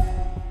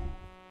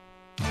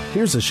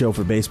 Here's a show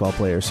for baseball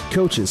players,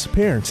 coaches,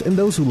 parents, and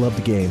those who love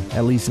the game.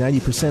 At least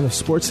 90% of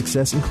sports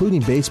success,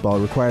 including baseball,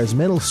 requires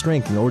mental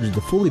strength in order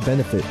to fully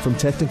benefit from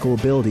technical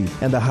ability.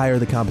 And the higher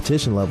the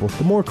competition level,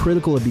 the more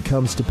critical it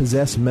becomes to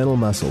possess mental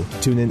muscle.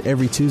 Tune in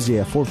every Tuesday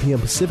at 4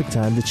 p.m. Pacific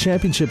Time to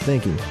Championship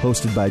Thinking,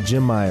 hosted by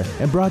Jim Meyer,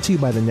 and brought to you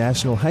by the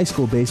National High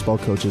School Baseball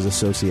Coaches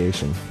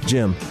Association.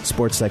 Jim,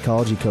 sports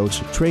psychology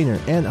coach, trainer,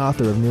 and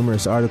author of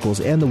numerous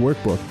articles and the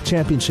workbook,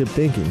 Championship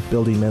Thinking,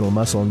 Building Mental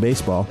Muscle in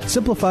Baseball,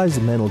 simplifies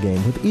the mental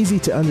game with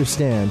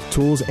easy-to-understand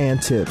tools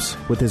and tips.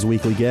 With his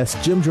weekly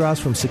guests, Jim draws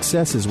from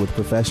successes with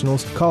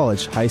professionals,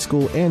 college, high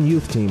school, and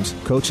youth teams,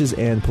 coaches,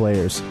 and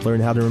players.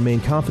 Learn how to remain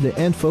confident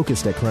and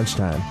focused at crunch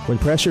time, when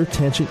pressure,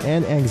 tension,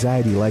 and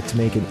anxiety like to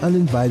make an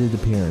uninvited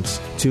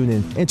appearance. Tune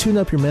in and tune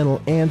up your mental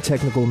and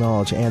technical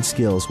knowledge and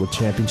skills with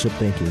Championship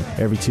Thinking,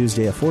 every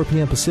Tuesday at 4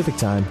 p.m. Pacific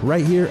Time,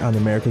 right here on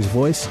America's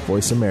Voice,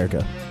 Voice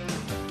America.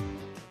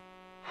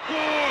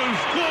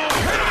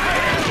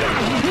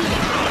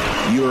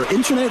 Your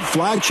internet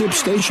flagship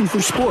station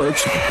for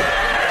sports,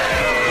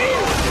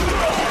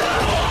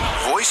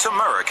 Voice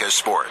America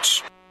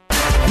Sports.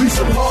 We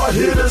some hard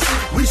hitters.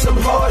 We some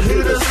hard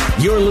hitters.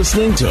 You're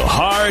listening to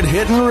Hard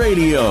Hittin'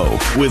 Radio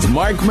with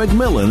Mark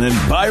McMillan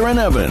and Byron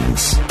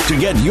Evans. To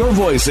get your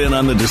voice in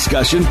on the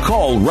discussion,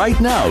 call right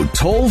now,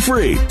 toll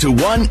free to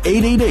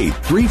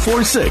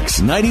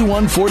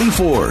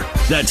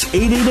 1-888-346-9144. That's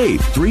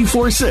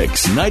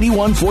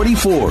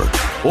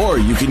 888-346-9144. Or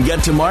you can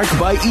get to Mark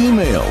by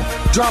email.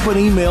 Drop an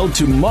email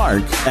to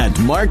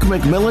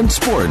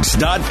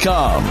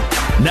mark@markmcmillansports.com.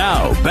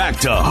 Now, back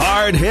to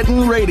Hard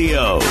Hittin'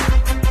 Radio.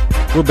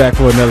 We're back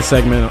for another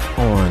segment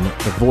on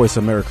the Voice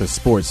America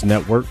Sports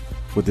Network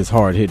with this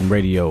hard-hitting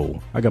radio.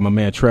 I got my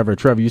man Trevor.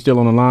 Trevor, you still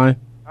on the line?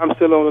 I'm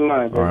still on the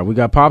line, bro. All right, we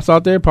got Pops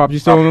out there. Pops, you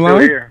still on the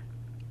line? Here.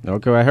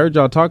 Okay, I heard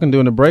y'all talking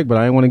during the break, but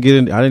I didn't want to get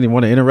in. I didn't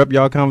want to interrupt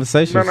y'all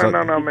conversation.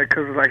 No, man,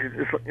 because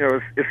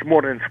it's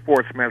more than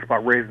sports, man. It's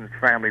about raising his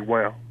family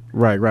well.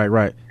 Right.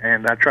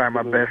 And I try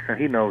my best, and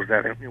he knows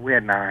that. We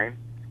had 9.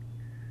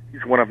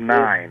 He's one of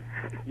 9.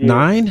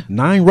 Yeah.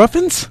 9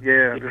 Ruffins?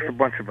 Yeah, just a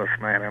bunch of us,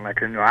 man. And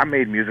I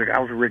made music. I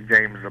was Rick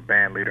James, the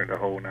band leader, the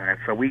whole 9.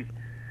 So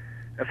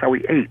that's how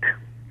we ate.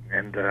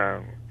 And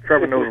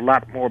Trevor knows a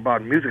lot more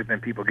about music than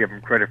people give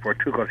him credit for,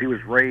 too, because he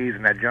was raised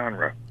in that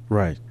genre.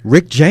 Right.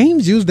 Rick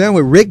James? You was down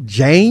with Rick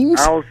James?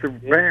 I was the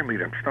band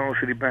leader, Stone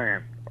City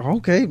Band.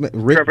 Okay.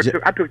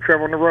 I took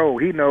Trevor on the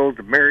road. He knows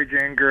the Mary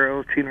Jane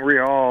Girls, Tina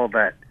Maria, all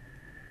that.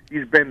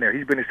 He's been there.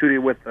 He's been in the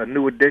studio with a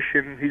New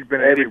Edition. He's been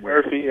Eddie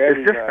everywhere. Murphy,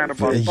 it's just not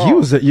about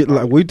ball.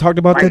 We talked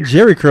about that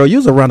Jerry curl. You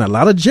was around a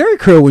lot of Jerry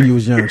curl when you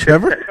was young,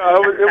 Trevor. It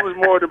was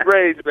more the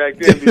braids back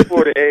then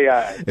before the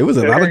AI. It was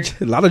a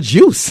lot of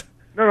juice.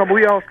 No, but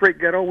we all straight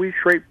ghetto. We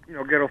straight,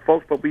 ghetto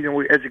folks, but we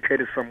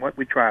educated somewhat.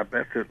 We try our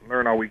best to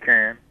learn all we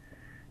can.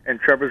 And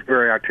Trevor's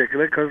very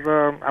articulate because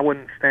I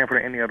wouldn't stand for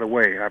it any other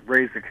way. I've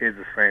raised the kids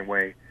the same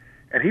way,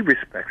 and he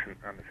respects and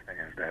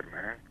understands that,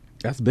 man.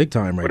 That's big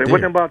time right there. But it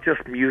wasn't about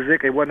just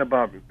music. It wasn't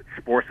about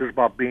sports. It was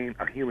about being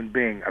a human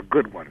being, a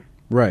good one.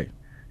 Right.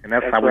 And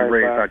that's how we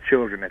raised our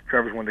children. That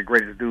Trevor's one of the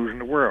greatest dudes in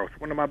the world.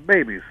 It's one of my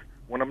babies.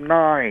 One of them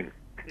 9.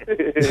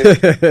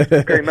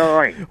 Okay,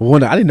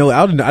 9. I didn't know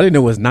it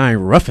was 9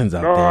 Ruffins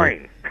out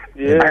 9.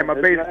 there. Yeah, I had my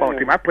baseball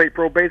team. I played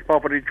pro baseball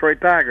for the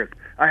Detroit Tigers.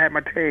 I had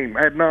my team.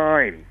 I had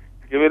 9.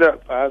 Give it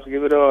up, Pops.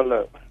 Give it all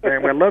up.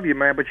 Man, I love you,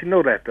 man, but you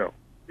know that, though.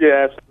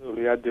 Yeah,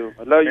 absolutely. I do.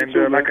 I love you,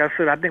 too, like I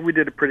said, I think we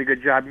did a pretty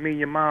good job. Me and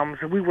your mom,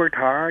 so we worked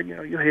hard.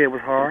 Your head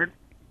was hard.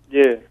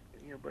 Yeah.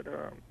 But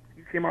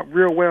you came out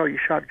real well. You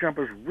shot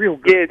jumpers real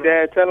good.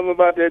 Yeah, Dad. Tell them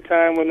about that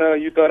time when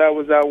you thought I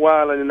was out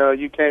wilding and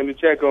you came to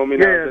check on me.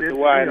 And I was at the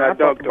Y and I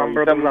dunked on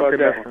you. Tell them about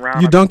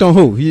that. You dunked on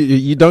who?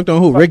 You dunked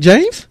on who? Rick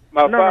James?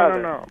 My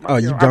father. No. Oh,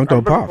 you dunked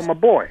on Pops. On my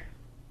boy.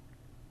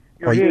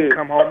 He didn't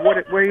come home.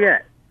 Where he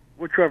at?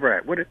 Where Trevor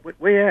at?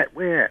 Where he at?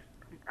 Where at?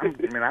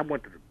 I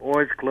went to the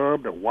boys'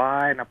 club, the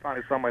Y, and I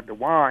finally saw him at the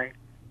Y.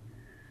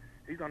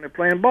 He's on there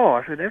playing ball.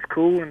 I said, that's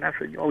cool. And I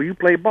said, oh, you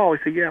play ball? He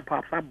said, yeah,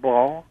 Pops, I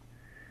ball.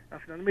 I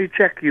said, let me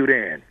check you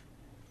then.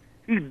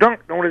 He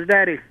dunked on his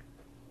daddy.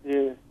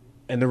 Yeah.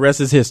 And the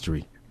rest is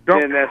history.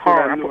 And that's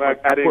hard. I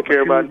didn't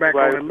care about back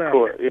on the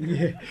court.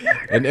 Yeah.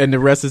 And the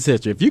rest is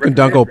history. If you can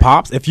dunk on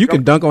Pops, if you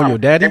can dunk on your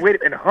daddy.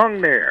 And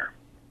hung there.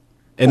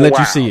 And let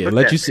you see it.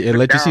 Let you see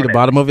the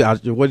bottom of it.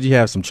 What did you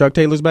have? Some Chuck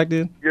Taylors back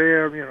then?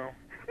 Yeah,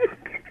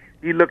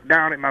 He looked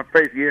down at my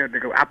face. Yeah, they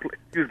go,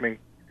 excuse me,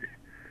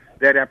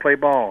 Daddy, I play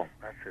ball.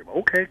 I said,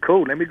 okay,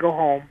 cool. Let me go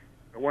home.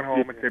 I went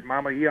home and said,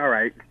 Mama, he all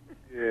right.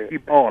 Yeah. He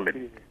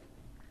balling.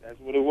 That's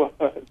what it was.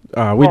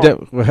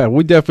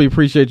 We definitely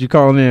appreciate you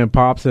calling in,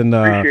 Pops, and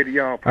appreciate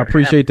y'all. I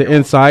appreciate the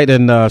insight.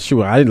 And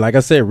sure, I didn't, like I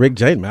said, Rick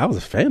James. Man, I was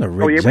a fan of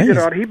Rick James.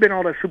 He been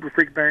all that Super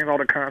Freak things, all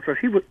the concerts.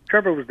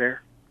 Trevor was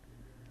there.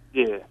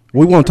 Yeah.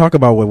 We won't talk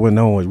about what went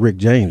on with Rick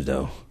James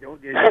though.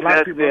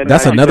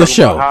 That's another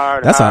show.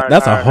 That's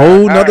a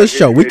whole nother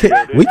show. We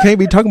can't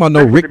be talking about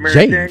no Rick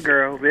James.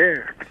 Girls,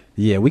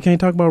 yeah, we can't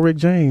talk about Rick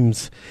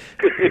James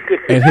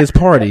and his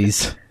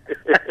parties.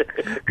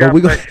 But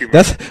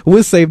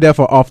we'll save that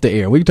for off the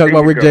air. We can talk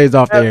about Rick James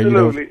off the air.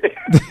 My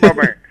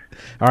man.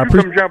 All right,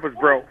 some jumpers,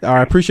 bro. All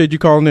right, appreciate you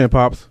calling in,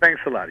 Pops.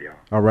 Thanks a lot, y'all.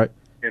 All right.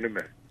 In a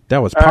minute. That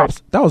was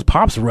Pops. That was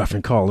Pops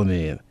Ruffin calling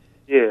in.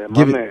 Yeah,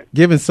 my man.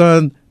 Giving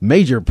son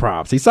major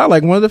props. He sounded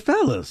like one of the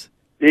fellas.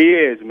 He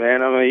is, man.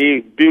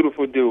 He's a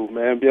beautiful dude,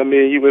 man.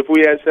 If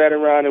we had sat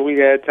around and we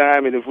had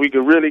time and if we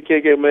could really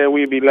kick it, man,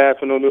 we'd be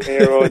laughing on the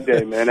air all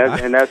day, man.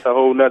 That's a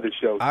whole nother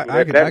show.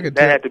 That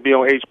had to be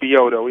on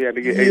HBO, though. We had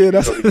to get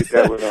HBO to get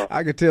that one on.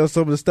 I could tell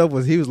some of the stuff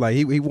he was like,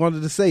 he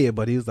wanted to say it,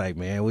 but he was like,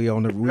 man, we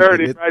on the route. Heard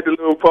it, right, the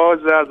little pause.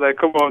 I was like,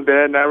 come on,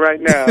 Dad, not right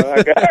now.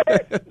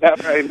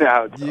 Not right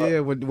now. Dog.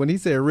 Yeah, when he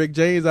said Rick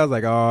James, I was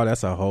like, oh,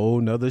 that's a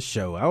whole nother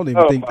show. I don't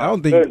even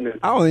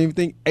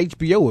think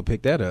HBO would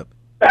pick that up.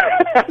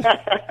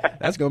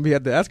 That's gonna be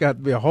that's got to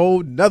be a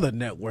whole nother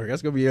network.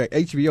 That's gonna be like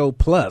HBO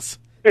Plus.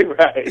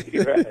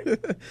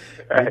 Right.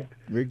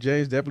 Rick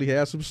James definitely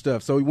has some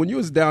stuff. So when you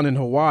was down in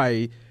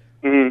Hawaii,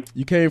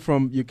 you came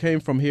from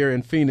here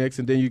in Phoenix,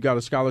 and then you got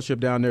a scholarship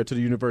down there to the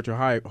University of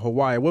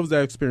Hawaii. What was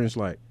that experience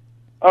like?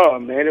 Oh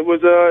man, it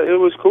was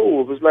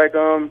cool. It was like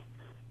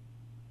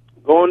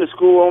going to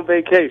school on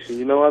vacation.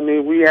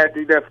 We had to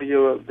do that for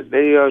you.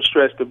 They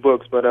stressed the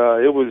books, but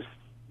it was.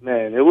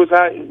 Man, it was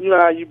how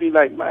how you be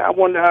like, man, I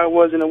wonder how it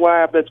was in the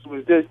Y. I bet it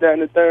was this, that,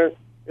 and the third.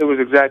 It was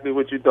exactly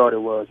what you thought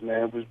it was,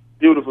 man. It was a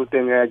beautiful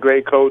thing. They had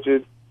great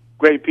coaches,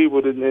 great people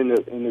in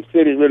the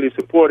city really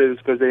supported us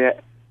because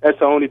that's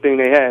the only thing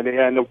they had. They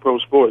had no pro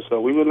sports,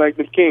 so we were like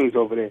the kings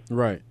over there.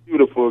 Right.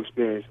 Beautiful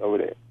experience over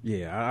there.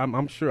 Yeah,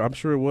 I'm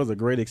sure it was a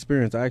great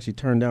experience. I actually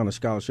turned down a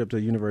scholarship to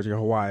the University of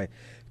Hawaii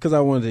because I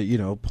wanted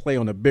to, play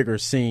on a bigger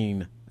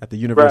scene at the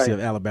University of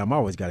Alabama. I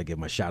always got to give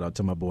my shout out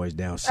to my boys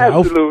down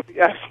south. Absolutely.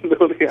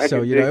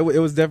 So it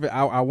was definitely.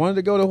 I wanted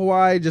to go to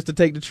Hawaii just to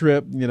take the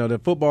trip. The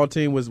football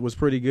team was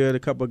pretty good. A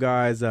couple of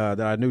guys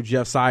that I knew,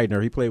 Jeff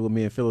Seidner, he played with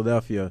me in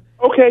Philadelphia.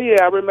 Okay,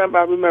 yeah, I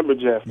remember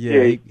Jeff.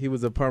 Yeah, he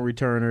was a punt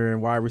returner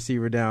and wide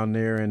receiver down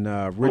there. And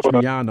Rich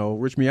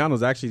Miano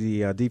is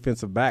actually the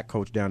defensive back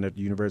coach down at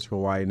the University of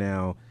Hawaii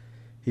now.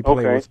 He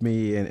played with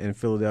me in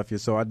Philadelphia,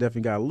 so I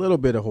definitely got a little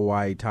bit of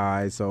Hawaii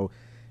ties. So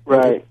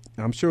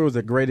I'm sure it was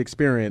a great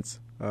experience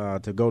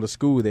to go to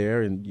school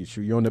there, and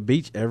you're on the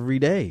beach every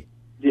day.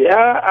 Yeah,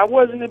 I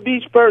wasn't a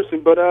beach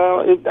person, but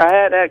I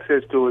had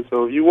access to it,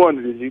 so if you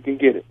wanted it, you can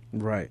get it.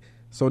 Right.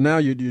 So now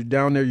you're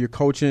down there, you're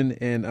coaching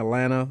in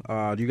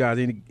Atlanta. Do you guys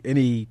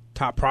any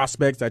top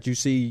prospects that you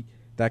see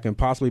that can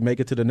possibly make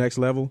it to the next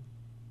level?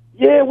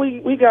 Yeah,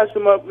 we got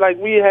some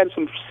we had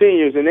some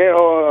seniors, and they're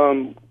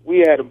all we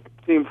had a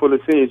team full of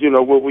seniors,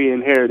 what we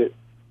inherited.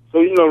 So,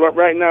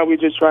 right now we're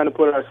just trying to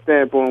put our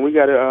stamp on. We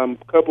got a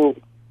couple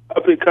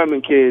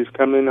up-and-coming kids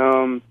coming.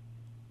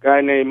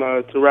 guy named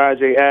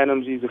Taraji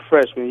Adams. He's a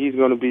freshman. He's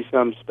going to be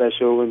something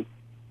special. And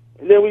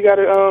then we got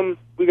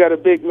a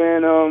big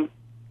man.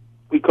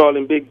 We call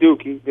him Big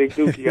Dookie. Big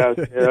Dookie out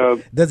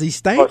there. Does he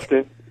stink?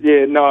 Austin.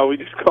 Yeah, no, we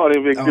just call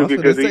him Big Dookie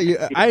because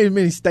I didn't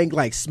mean stink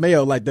like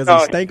smell. Like, does he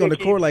stink on the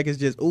court like it's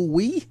just ooh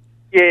wee?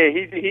 Yeah,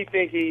 he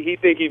think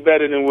he's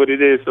better than what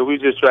it is. So we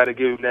just try to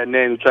give him that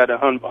name and try to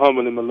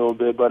humble him a little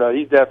bit. But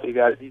he's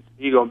definitely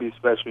he's gonna be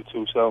special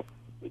too. So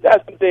we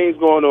got some things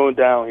going on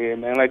down here,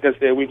 man. Like I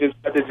said, we just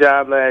got the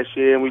job last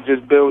year and we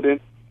just building.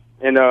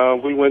 And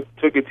we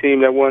took a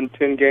team that won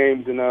 10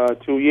 games in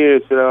 2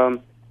 years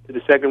to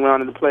the second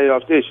round of the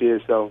playoffs this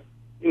year. So,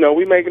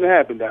 we making it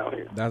happen down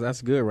here.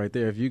 That's good right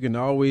there. If you can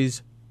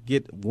always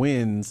get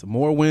wins,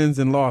 more wins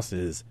than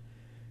losses.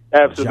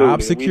 Absolutely.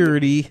 Job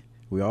security.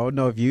 We all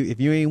know if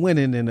you ain't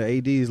winning, then the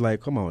AD is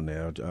like, come on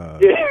now,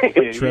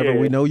 Trevor.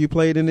 We know you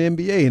played in the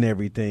NBA and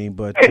everything,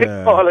 but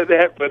all of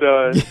that. But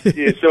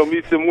show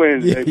me some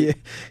wins.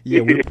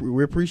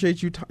 We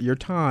appreciate your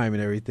time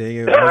and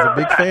everything. I was a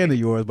big fan of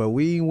yours, but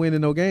we ain't winning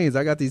no games.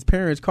 I got these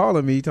parents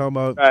calling me talking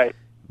about, right.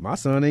 My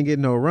son ain't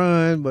getting no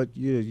run, but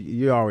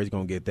you're always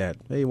gonna get that.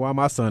 Hey, why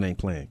my son ain't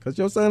playing? Because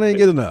your son ain't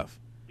get enough.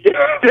 Yeah,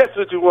 that's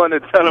what you want to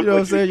tell him. You know what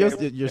I'm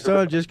saying? Your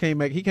son just can't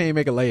make a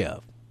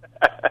layup.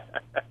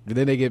 And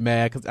then they get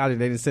mad because they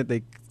didn't send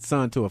their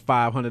son to a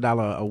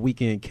 $500 a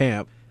weekend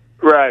camp,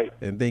 right?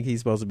 And think he's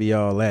supposed to be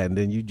all that. And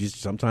then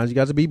sometimes you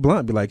got to be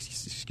blunt, be like,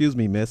 "Excuse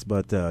me, miss,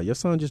 but your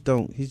son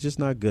he's just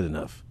not good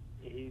enough."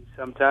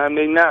 Sometimes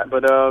they not,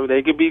 but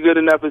they could be good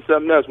enough for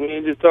something else. We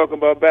ain't just talking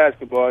about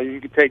basketball. You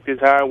can take this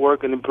hard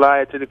work and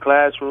apply it to the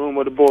classroom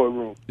or the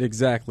boardroom.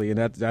 Exactly, and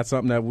that's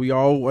something that we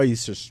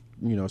always should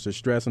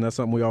stress, and that's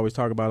something we always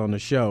talk about on the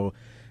show.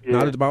 Yeah.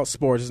 Not about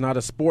sports. It's not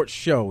a sports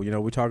show.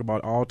 We talk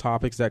about all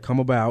topics that come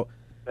about.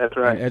 That's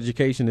right. And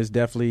education is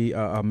definitely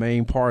a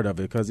main part of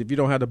it, because if you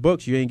don't have the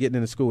books, you ain't getting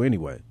into school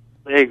anyway.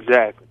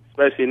 Exactly.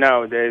 Especially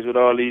nowadays with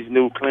all these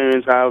new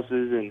clearance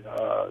houses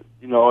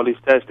and all these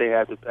tests they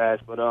have to pass.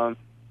 But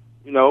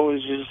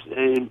it's just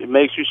it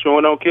makes you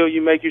strong. Don't kill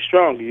you, make you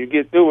stronger. You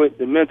get through it.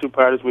 The mental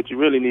part is what you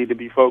really need to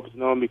be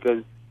focusing on,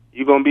 because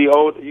you're gonna be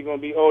old. You're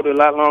gonna be older a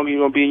lot longer. You're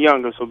gonna be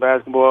younger. So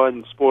basketball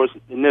and sports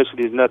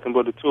initially is nothing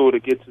but a tool to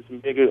get to some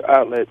bigger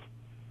outlets,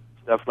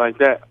 stuff like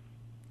that.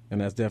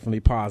 And that's definitely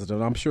positive.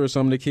 I'm sure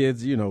some of the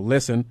kids,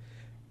 listen.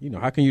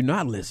 How can you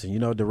not listen?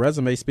 The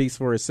resume speaks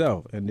for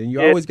itself. And then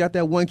you always got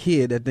that one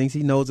kid that thinks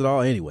he knows it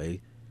all anyway.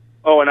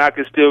 Oh, and I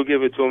can still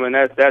give it to him, and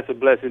that's a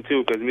blessing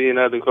too, because me and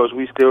other coaches,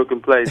 we still can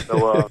play.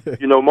 So,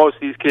 most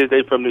of these kids,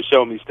 they from the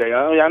show me state.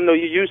 I know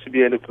you used to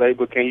be able to play,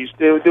 but can you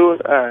still do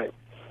it? All right.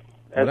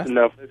 That's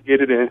enough. Let's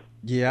get it in.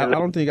 Yeah, I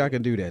don't think I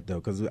can do that, though,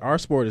 because our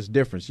sport is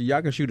different. See,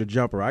 y'all can shoot a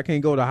jumper. I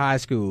can't go to high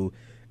school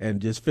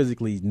and just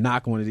physically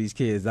knock one of these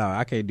kids out.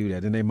 I can't do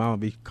that. Then they might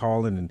be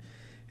calling, and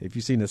if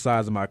you've seen the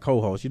size of my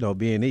co-host,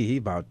 B&E, he's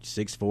about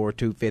 6'4",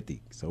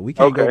 250. So we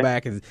can't go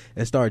back and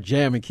start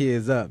jamming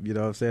kids up. You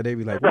know what I'm saying? They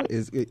be like, what,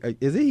 is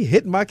he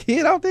hitting my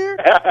kid out there?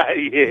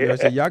 Yeah.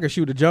 So y'all can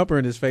shoot a jumper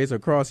in his face or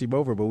cross him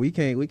over, but we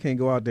can't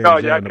go out there. No,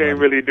 y'all can't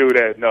really do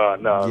that.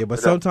 No. Yeah, but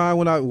sometimes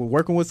when I'm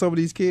working with some of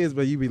these kids,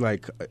 but you be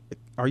like,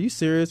 are you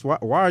serious? Why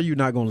are you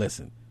not going to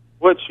listen?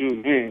 What you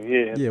mean?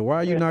 Yeah. Yeah. Why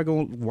are you not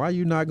going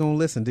to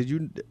listen?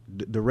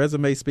 The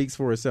resume speaks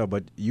for itself,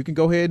 but you can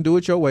go ahead and do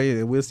it your way,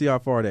 and we'll see how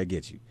far that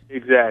gets you.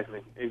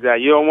 Exactly.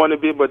 You don't want to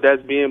be, but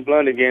that's being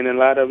blunt again. And a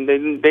lot of them,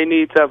 they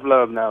need tough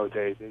love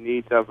nowadays. They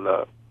need tough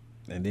love.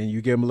 And then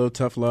you give them a little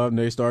tough love, and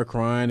they start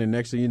crying, and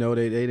next thing you know,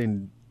 they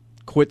didn't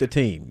quit the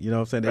team. You know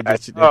what I'm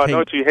saying?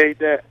 Don't you hate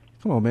that?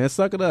 Come on, man,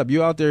 suck it up.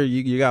 You out there,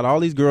 you got all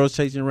these girls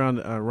chasing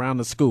around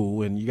the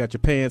school, and you got your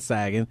pants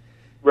sagging.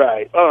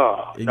 Right.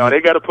 No, they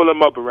got to pull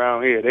them up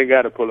around here. They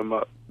got to pull them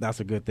up. That's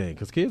a good thing,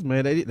 because kids,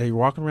 man, they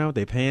walking around with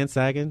their pants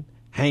sagging,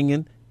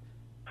 hanging,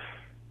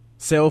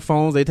 cell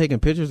phones. They taking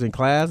pictures in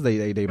class.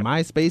 They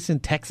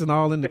MySpacing, texting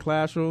all in the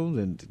classrooms,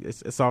 and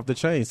it's off the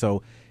chain.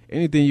 So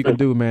anything you can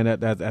do, man,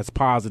 that's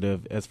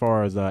positive as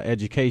far as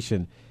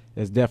education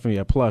is definitely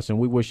a plus. And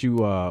we wish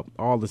you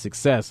all the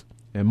success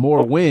and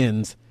more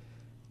wins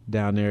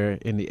down there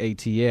in the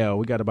ATL.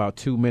 We got about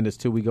 2 minutes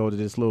till we go to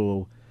this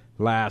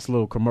last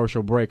little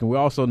commercial break. And we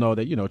also know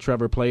that,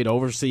 Trevor played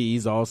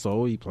overseas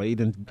also. He played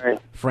in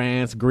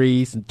France,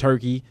 Greece, and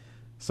Turkey.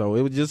 So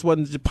it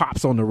wasn't just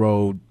pops on the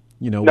road,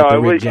 with the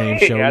Rick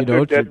James show. I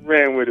took that and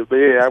ran with it. But,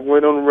 yeah, I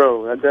went on the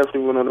road. I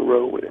definitely went on the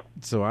road with it.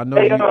 So I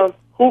know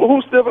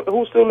who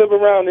still live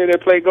around there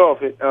that play golf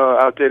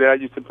out there that I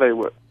used to play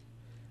with?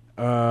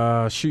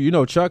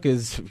 Shoot, Chuck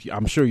is,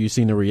 I'm sure you've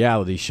seen the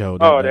reality show.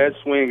 That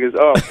swing is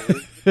up.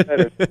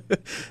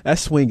 That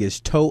swing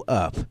is toe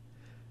up.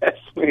 That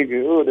swing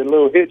is, the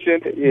little hitch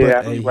in it.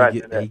 Yeah, I'm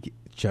watching that.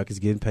 Chuck is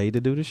getting paid to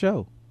do the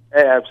show.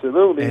 Hey,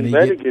 absolutely.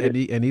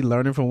 And he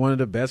learning from one of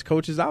the best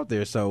coaches out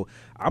there. So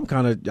I'm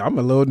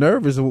a little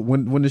nervous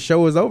when the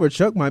show is over.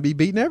 Chuck might be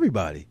beating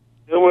everybody.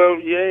 Well,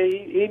 yeah,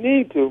 he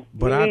need to.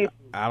 But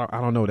I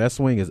don't know. That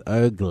swing is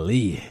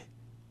ugly.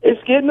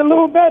 It's getting a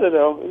little better,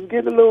 though. It's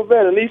getting a little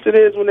better. At least it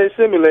is when they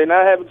simulate. And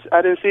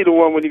I didn't see the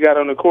one when he got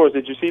on the course.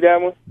 Did you see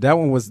that one? That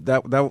one was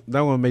that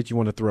one made you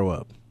want to throw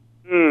up.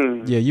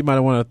 Yeah, you might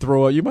want to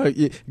throw up.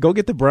 Go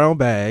get the brown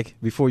bag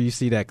before you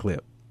see that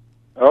clip.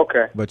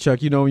 Okay. But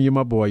Chuck, you're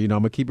my boy. I'm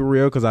gonna keep it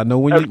real because I know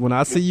when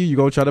I see you're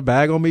gonna try to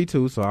bag on me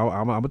too. So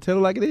I'm gonna tell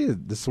it like it is.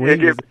 The swing.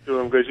 Give it to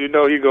him because he's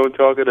gonna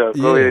talk it up.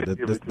 Go ahead.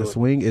 The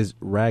swing is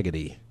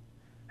raggedy.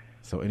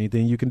 So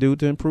anything you can do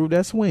to improve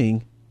that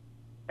swing.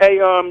 Hey,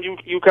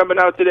 you coming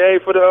out today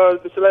for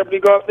the celebrity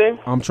golf thing?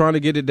 I'm trying to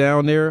get it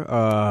down there.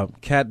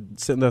 Kat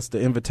sent us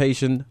the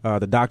invitation.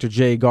 The Dr.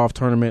 J golf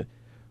tournament.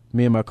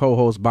 Me and my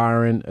co-host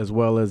Byron, as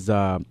well as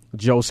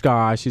Joe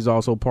Sky. She's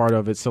also part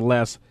of it.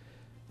 Celeste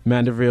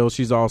Mandeville,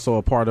 she's also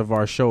a part of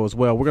our show as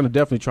well. We're going to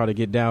definitely try to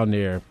get down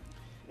there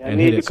and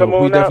hit it. So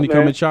we definitely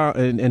come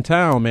in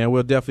town, man.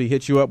 We'll definitely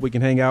hit you up. We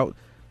can hang out,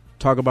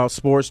 talk about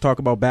sports, talk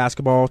about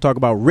basketball, talk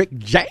about Rick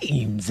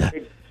James.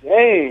 Rick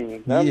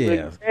James.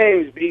 Rick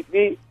James,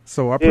 beat.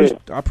 So I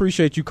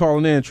appreciate you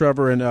calling in,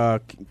 Trevor,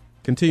 and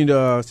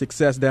continue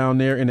success down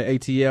there in the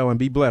ATL, and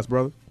be blessed,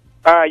 brother.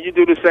 All right, you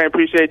do the same.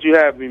 Appreciate you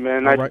having me,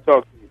 man. Nice to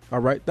talk to you. All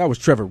right, that was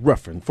Trevor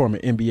Ruffin, former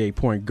NBA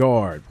point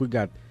guard. We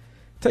got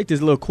take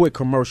this little quick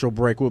commercial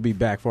break. We'll be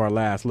back for our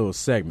last little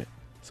segment.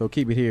 So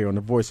keep it here on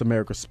the Voice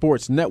America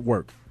Sports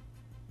Network.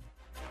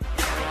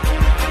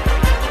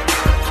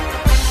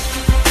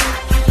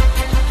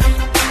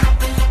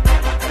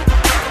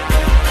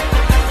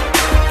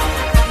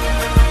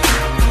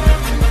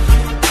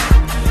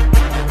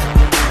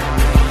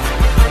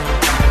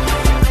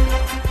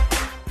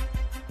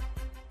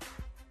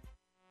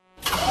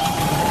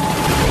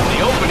 The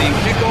opening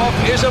kickoff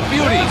is a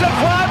beauty. It's a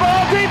fly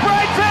ball deep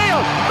right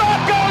field. Back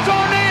goes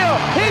O'Neal.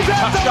 He's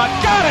at the shot.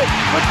 Got it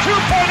with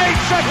 2.8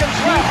 seconds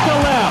left to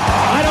left.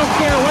 I don't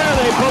care where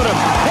they put him.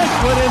 This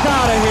one is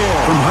out of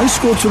here. From high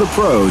school to the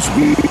pros,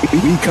 we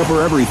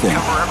cover everything.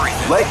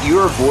 Let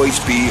your voice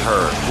be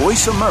heard.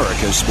 Voice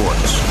America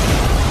Sports.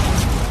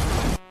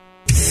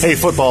 Hey,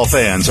 football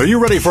fans, are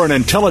you ready for an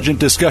intelligent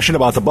discussion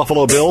about the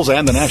Buffalo Bills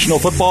and the National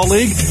Football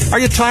League? Are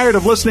you tired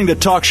of listening to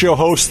talk show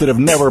hosts that have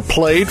never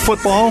played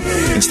football?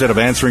 Instead of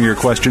answering your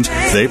questions,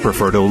 they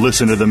prefer to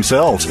listen to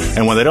themselves.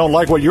 And when they don't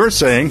like what you're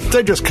saying,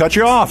 they just cut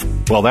you off.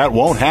 Well, that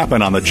won't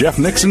happen on the Jeff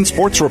Nixon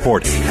Sports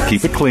Report.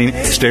 Keep it clean,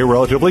 stay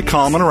relatively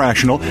calm and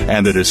rational,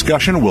 and the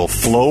discussion will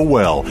flow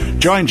well.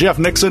 Join Jeff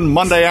Nixon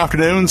Monday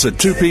afternoons at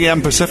 2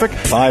 p.m. Pacific,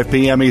 5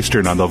 p.m.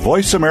 Eastern on the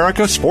Voice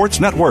America Sports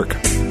Network.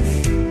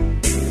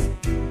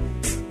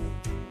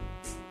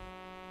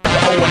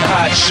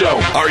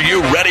 Show. Are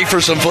you ready for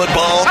some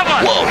football?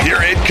 Well, here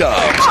it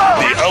comes.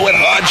 The Owen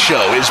Hodge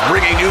Show is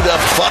bringing you the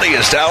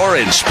funniest hour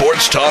in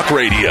sports talk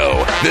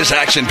radio. This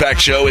action-packed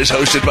show is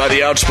hosted by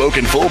the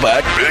outspoken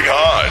fullback, Big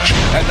Hodge,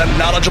 and the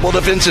knowledgeable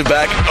defensive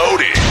back,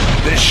 Odie.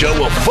 This show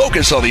will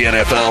focus on the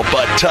NFL,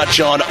 but touch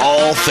on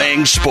all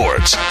things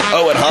sports.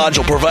 Owen Hodge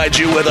will provide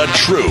you with a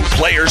true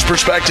player's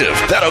perspective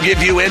that'll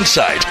give you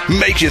insight,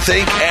 make you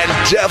think,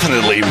 and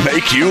definitely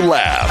make you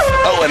laugh.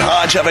 Owen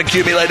Hodge have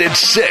accumulated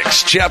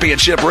 6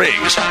 championship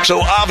rings,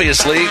 so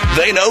obviously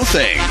they know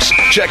things.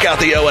 Check out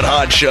the Owen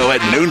Hodge Show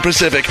at noon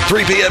Pacific,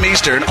 3 p.m.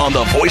 Eastern on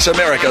the Voice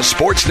America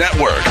Sports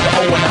Network. The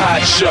Owen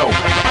Hodge Show.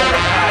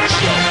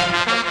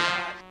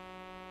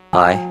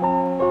 Hi,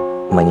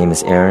 my name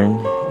is Aaron,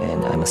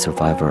 and I'm a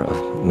survivor of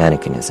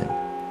mannequinism.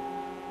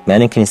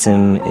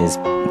 Mannequinism is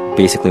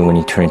basically when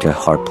you turn into a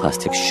hard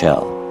plastic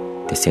shell.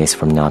 They say it's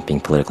from not being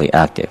politically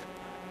active.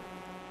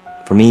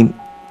 For me,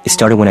 it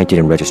started when I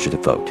didn't register to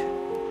vote,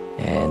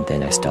 and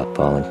then I stopped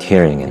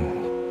volunteering,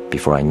 and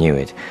before I knew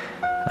it,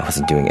 I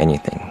wasn't doing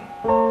anything.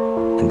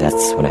 And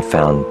that's when I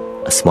found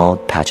a small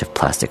patch of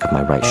plastic on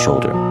my right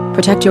shoulder.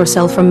 Protect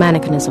yourself from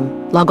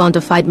mannequinism. Log on to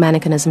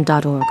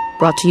fightmannequinism.org.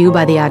 Brought to you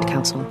by the Ad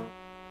Council.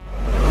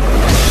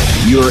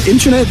 Your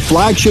internet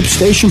flagship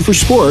station for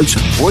sports,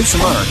 Voice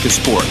America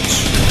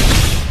Sports.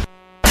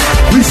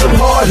 We some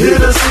hard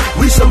hitters.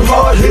 We some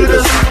hard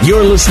hitters.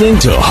 You're listening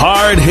to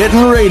Hard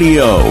Hittin'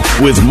 Radio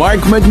with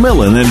Mark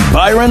McMillan and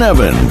Byron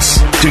Evans.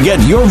 To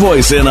get your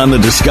voice in on the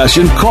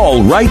discussion,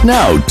 call right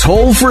now,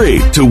 toll free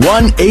to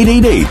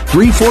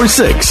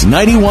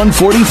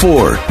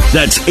 1-888-346-9144.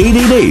 That's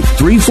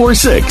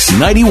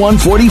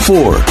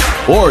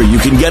 888-346-9144. Or you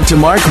can get to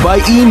Mark by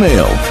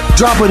email.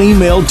 Drop an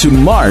email to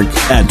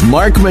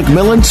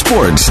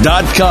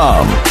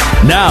mark@markmcmillansports.com.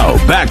 Now,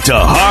 back to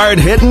Hard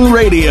Hittin'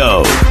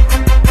 Radio.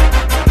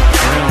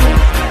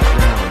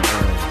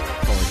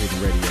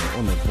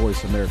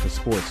 Voice America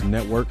Sports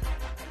Network.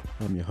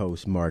 I'm your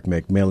host, Mark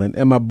McMillan,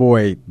 and my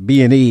boy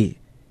B&E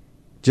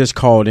just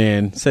called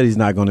in, said he's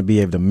not going to be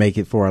able to make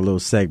it for our little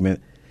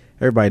segment.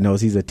 Everybody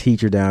knows he's a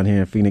teacher down here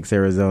in Phoenix,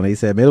 Arizona. He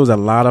said, man, there was a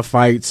lot of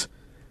fights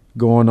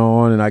going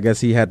on, and I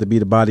guess he had to be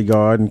the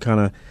bodyguard and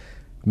kind of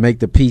make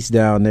the peace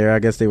down there. I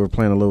guess they were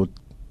playing a little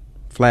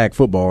flag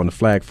football, and the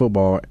flag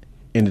football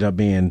ended up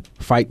being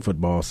fight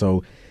football.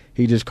 So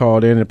he just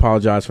called in and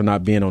apologized for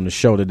not being on the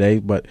show today,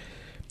 but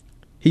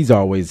he's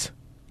always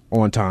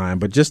on time.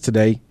 But just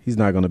today, he's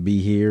not going to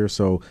be here.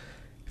 So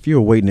if you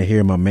were waiting to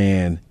hear my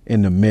man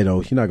in the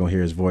middle. You're not going to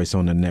hear his voice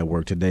on the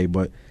network today,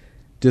 but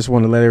just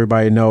want to let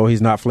everybody know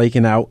he's not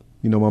flaking out.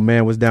 You know, my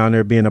man was down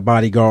there being a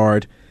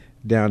bodyguard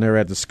down there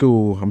at the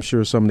school. I'm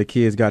sure some of the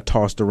kids got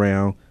tossed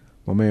around.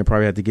 My man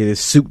probably had to get his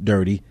suit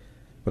dirty,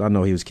 but I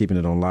know he was keeping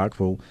it on lock.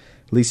 Well,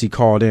 at least he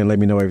called in, let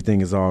me know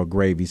everything is all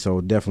gravy. So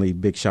definitely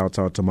big shouts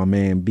out to my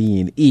man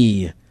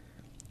B&E,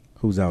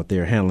 who's out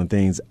there handling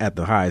things at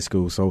the high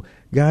school. So,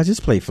 guys,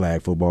 just play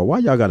flag football. Why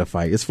y'all got to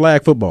fight? It's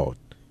flag football.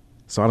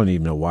 So I don't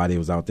even know why they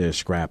was out there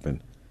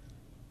scrapping.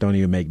 Don't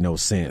even make no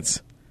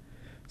sense.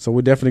 So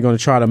we're definitely going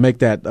to try to make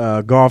that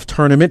golf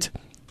tournament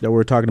that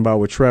we're talking about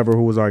with Trevor,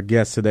 who was our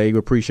guest today. We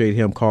appreciate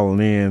him calling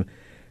in.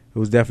 It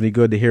was definitely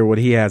good to hear what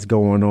he has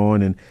going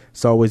on, and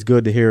it's always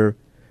good to hear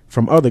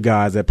from other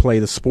guys that play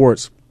the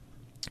sports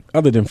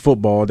other than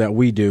football that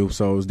we do.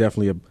 So it was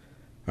definitely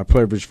a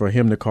privilege for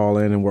him to call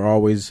in, and we're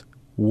always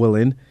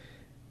willing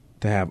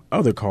to have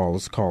other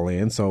callers call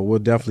in. So we'll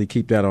definitely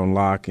keep that on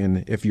lock.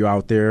 And if you're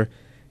out there,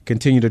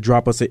 continue to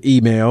drop us an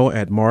email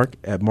at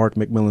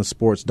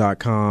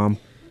mark@markmcmillansports.com. You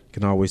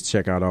can always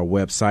check out our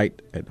website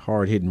at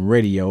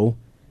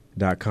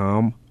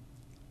hardhittingradio.com.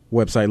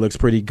 Website looks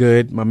pretty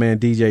good. My man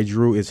DJ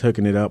Drew is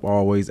hooking it up,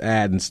 always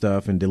adding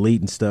stuff and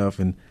deleting stuff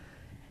and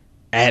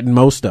adding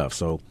more stuff.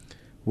 So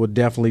we'll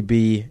definitely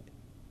be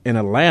in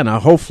Atlanta.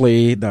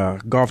 Hopefully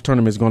the golf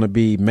tournament is going to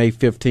be May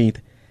 15th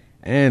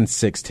and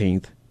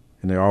 16th.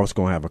 And they're also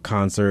going to have a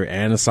concert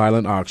and a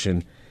silent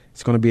auction.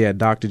 It's going to be at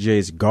Dr.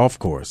 J's golf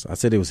course. I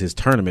said it was his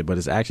tournament, but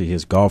it's actually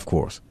his golf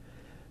course.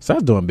 So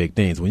that's doing big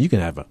things. When you can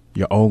have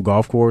your own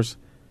golf course,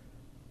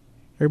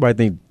 everybody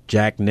think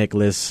Jack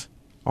Nicklaus,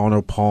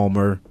 Arnold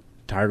Palmer,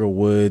 Tiger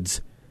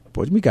Woods.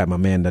 Boy, we got my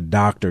man, the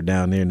doctor,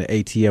 down there in the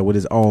ATL with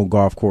his own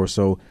golf course.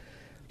 So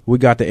we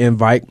got the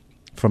invite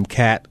from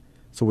Kat.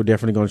 So we're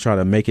definitely going to try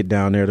to make it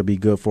down there to be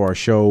good for our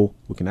show.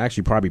 We can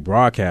actually probably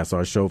broadcast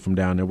our show from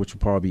down there, which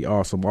would probably be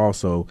awesome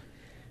also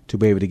to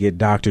be able to get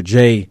Dr.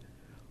 J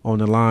on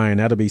the line.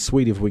 That'll be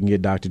sweet if we can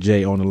get Dr.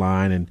 J on the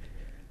line and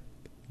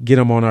get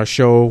him on our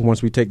show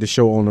once we take the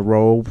show on the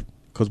road,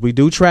 because we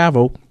do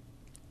travel.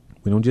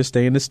 We don't just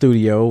stay in the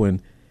studio and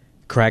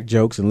crack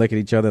jokes and look at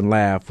each other and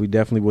laugh. We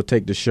definitely will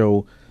take the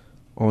show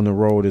on the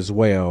road as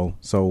well.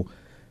 So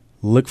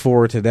look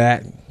forward to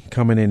that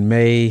coming in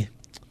May.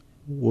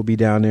 We'll be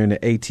down there in the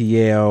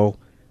ATL.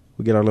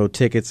 We'll get our little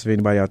tickets. If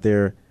anybody out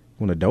there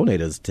want to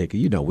donate us a ticket,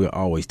 you know we'll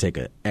always take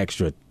an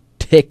extra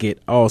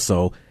ticket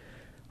also.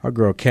 Our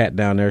girl Kat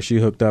down there, she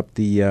hooked up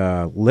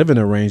the living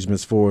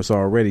arrangements for us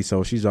already.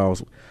 So she's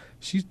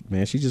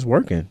just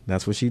working.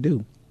 That's what she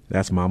do.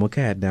 That's Mama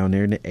Kat down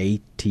there in the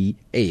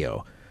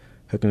ATL.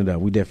 Hooking it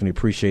up. We definitely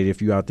appreciate it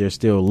if you out there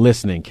still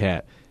listening,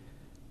 Kat.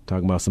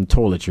 Talking about some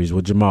toiletries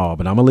with Jamal.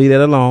 But I'm going to leave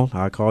that alone.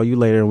 I'll call you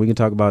later and we can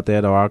talk about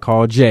that. Or I'll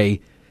call Jay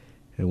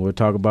and we'll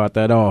talk about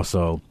that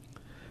also.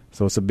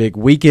 So it's a big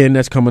weekend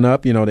that's coming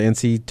up. You know, the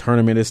NC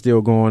tournament is still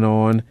going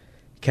on.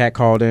 Kat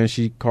called in.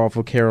 She called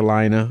for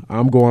Carolina.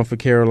 I'm going for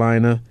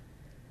Carolina.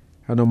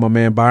 I know my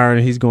man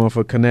Byron, he's going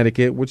for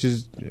Connecticut, which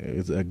is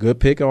a good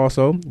pick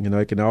also. You know,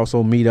 they can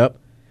also meet up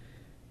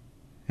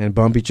and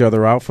bump each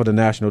other out for the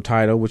national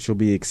title, which will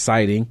be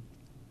exciting.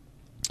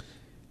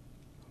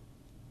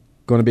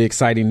 Going to be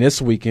exciting this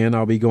weekend.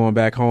 I'll be going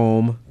back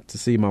home to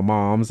see my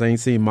moms. I ain't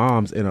seen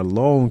moms in a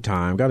long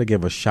time. Got to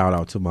give a shout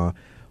out to my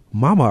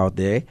mama out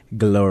there,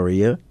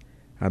 Gloria.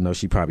 I know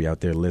she probably out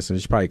there listening.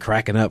 She's probably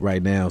cracking up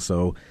right now.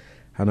 So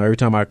I know every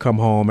time I come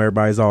home,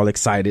 everybody's all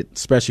excited,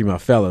 especially my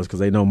fellas, because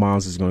they know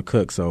moms is going to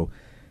cook. So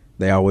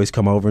they always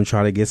come over and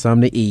try to get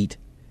something to eat.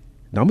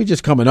 Don't be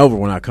just coming over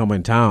when I come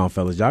in town,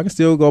 fellas. Y'all can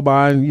still go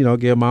by and, you know,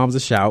 give moms a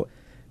shout,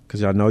 because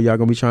y'all know y'all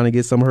going to be trying to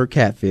get some of her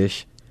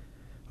catfish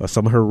or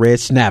some of her red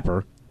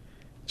snapper,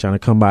 trying to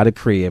come by the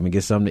crib and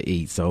get something to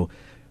eat. So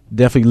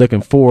definitely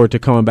looking forward to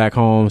coming back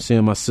home,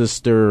 seeing my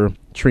sister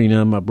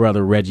Trina, my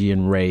brother Reggie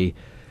and Ray.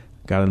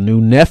 Got a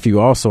new nephew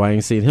also. I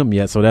ain't seen him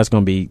yet, so that's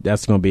gonna be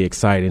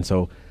exciting.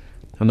 So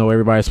I know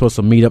everybody's supposed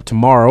to meet up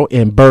tomorrow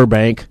in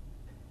Burbank,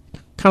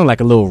 kind of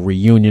like a little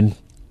reunion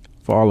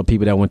for all the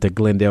people that went to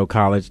Glendale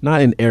College,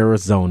 not in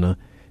Arizona,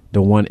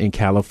 the one in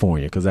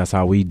California, because that's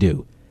how we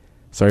do.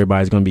 So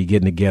everybody's gonna be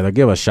getting together.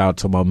 Give a shout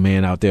to my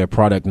man out there,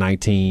 Product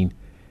 19,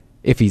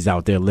 if he's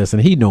out there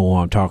listening. He know what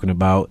I'm talking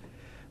about.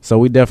 So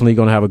we definitely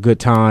gonna have a good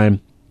time.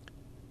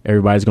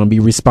 Everybody's gonna be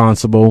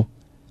responsible.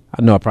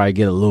 I know I probably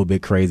get a little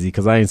bit crazy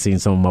because I ain't seen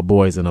some of my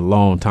boys in a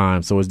long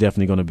time. So it's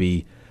definitely going to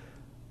be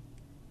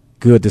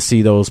good to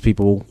see those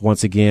people.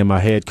 Once again, my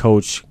head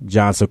coach,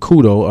 John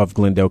Sacudo of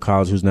Glendale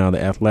College, who's now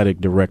the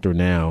athletic director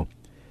now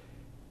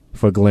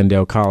for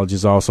Glendale College,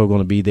 is also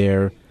going to be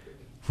there.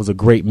 Was a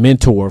great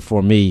mentor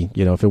for me.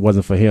 You know, if it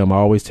wasn't for him, I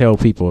always tell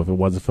people if it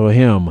wasn't for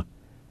him,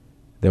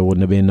 there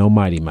wouldn't have been no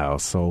Mighty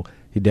Mouse. So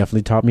he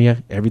definitely taught me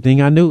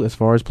everything I knew as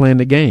far as playing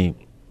the game.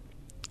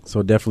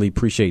 So definitely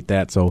appreciate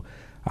that. So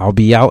I'll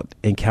be out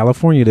in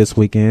California this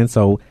weekend,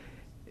 so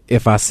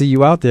if I see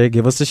you out there,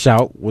 give us a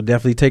shout. We'll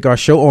definitely take our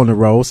show on the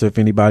road, so if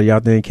anybody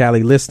out there in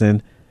Cali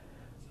listening,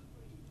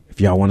 if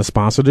y'all want to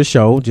sponsor the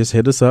show, just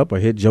hit us up or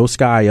hit Joe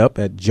Sky up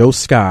at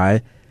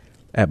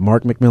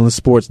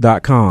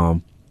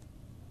joesky@markmcmillansports.com.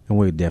 and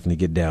we'll definitely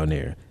get down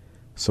there.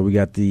 So we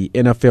got the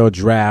NFL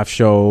draft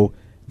show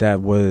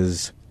that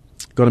was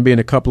going to be in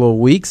a couple of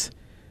weeks.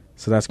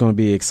 So that's going to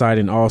be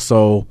exciting.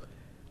 Also,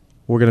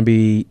 we're going to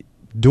be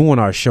doing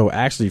our show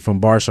actually from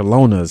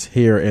Barcelona's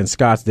here in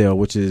Scottsdale,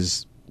 which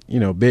is,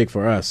 big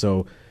for us.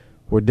 So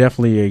we're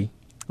definitely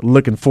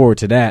looking forward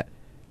to that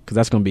because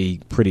that's going to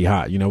be pretty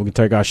hot. We can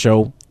take our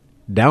show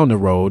down the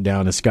road,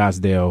 down in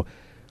Scottsdale,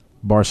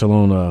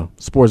 Barcelona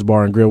Sports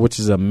Bar and Grill, which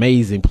is an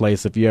amazing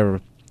place. If you're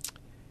ever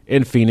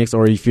in Phoenix,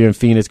 or if you're in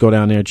Phoenix, go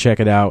down there and check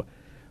it out.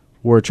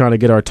 We're trying to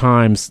get our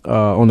times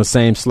on the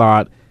same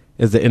slot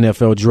as the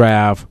NFL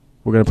draft.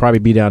 We're going to probably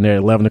be down there at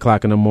 11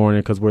 o'clock in the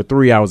morning because we're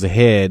 3 hours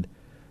ahead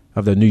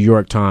of the New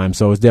York time.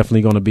 So it's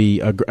definitely going to be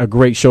a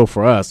great show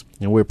for us,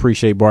 and we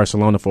appreciate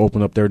Barcelona for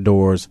opening up their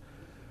doors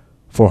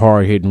for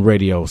Hard Hittin'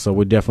 Radio. So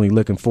we're definitely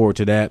looking forward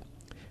to that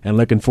and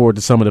looking forward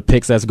to some of the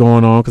picks that's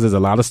going on because there's a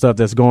lot of stuff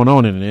that's going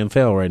on in the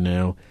NFL right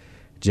now.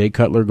 Jay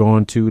Cutler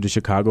going to the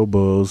Chicago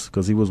Bulls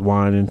because he was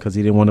whining because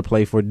he didn't want to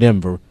play for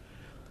Denver.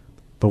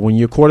 But when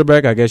you're a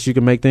quarterback, I guess you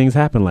can make things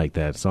happen like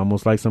that. It's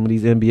almost like some of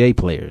these NBA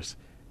players.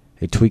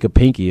 They tweak a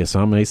pinky or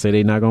something, they say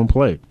they're not going to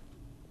play.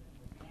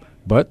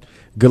 But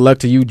good luck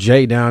to you,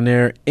 Jay, down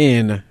there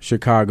in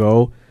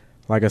Chicago.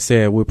 Like I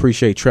said, we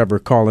appreciate Trevor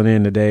calling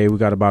in today. We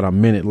got about a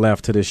minute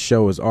left to this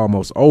show. It's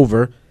almost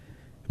over.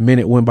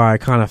 Minute went by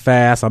kind of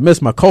fast. I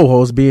missed my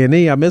co-host,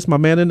 B&E. I missed my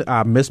man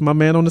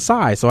on the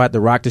side. So I had to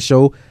rock the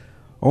show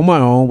on my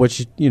own,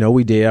 which,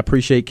 we did. I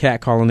appreciate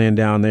Kat calling in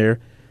down there.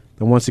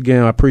 And once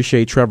again, I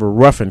appreciate Trevor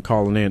Ruffin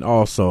calling in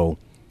also.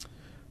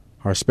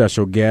 Our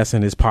special guest,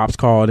 and his Pops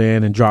called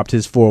in and dropped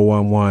his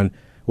 411.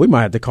 We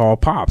might have to call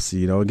Pops,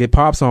 get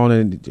Pops on.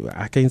 And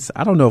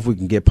I don't know if we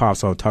can get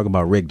Pops on talking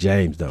about Rick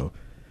James, though,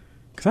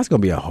 because that's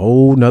going to be a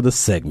whole nother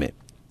segment.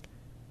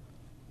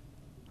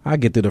 I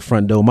get to the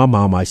front door, my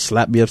mom might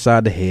slap me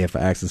upside the head for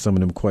asking some of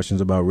them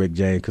questions about Rick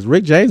James, because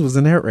Rick James was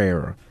in her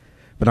era.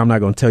 But I'm not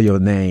going to tell your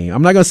name.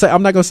 I'm not going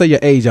to say your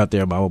age out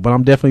there, Mama, but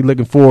I'm definitely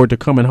looking forward to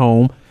coming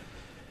home,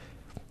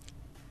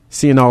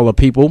 seeing all the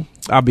people.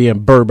 I'll be in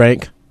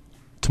Burbank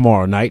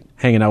tomorrow night,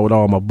 hanging out with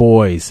all my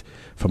boys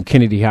from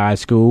Kennedy High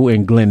School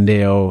and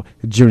Glendale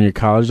Junior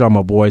College. All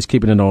my boys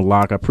keeping it on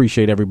lock. I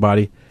appreciate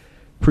everybody.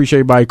 Appreciate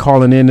everybody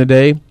calling in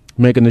today,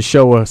 making the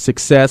show a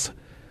success.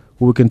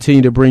 We'll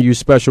continue to bring you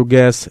special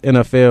guests,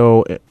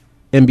 NFL,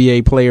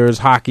 NBA players,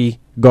 hockey,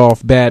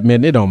 golf,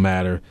 badminton. It don't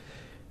matter.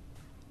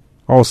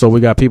 Also,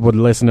 we got people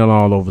listening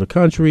all over the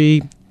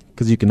country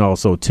because you can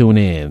also tune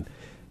in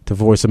to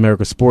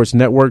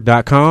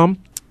VoiceAmericaSportsNetwork.com.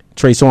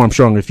 Trace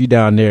Armstrong, if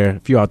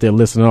you're out there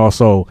listening,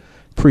 also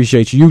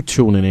appreciate you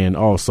tuning in.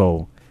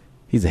 Also,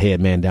 he's a head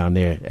man down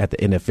there at the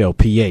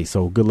NFLPA.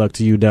 So good luck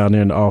to you down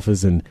there in the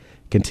office and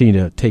continue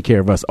to take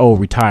care of us old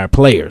retired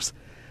players.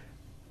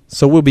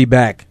 So we'll be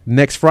back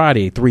next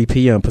Friday, 3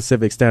 p.m.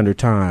 Pacific Standard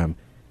Time,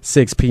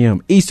 6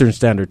 p.m. Eastern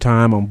Standard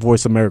Time on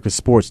Voice America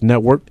Sports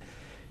Network.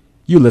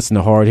 You listen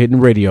to Hard Hittin'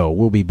 Radio.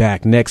 We'll be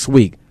back next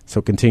week,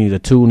 so continue to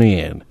tune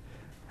in.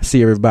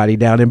 See everybody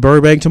down in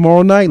Burbank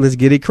tomorrow night. Let's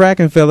get it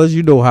cracking, fellas.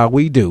 You know how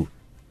we do.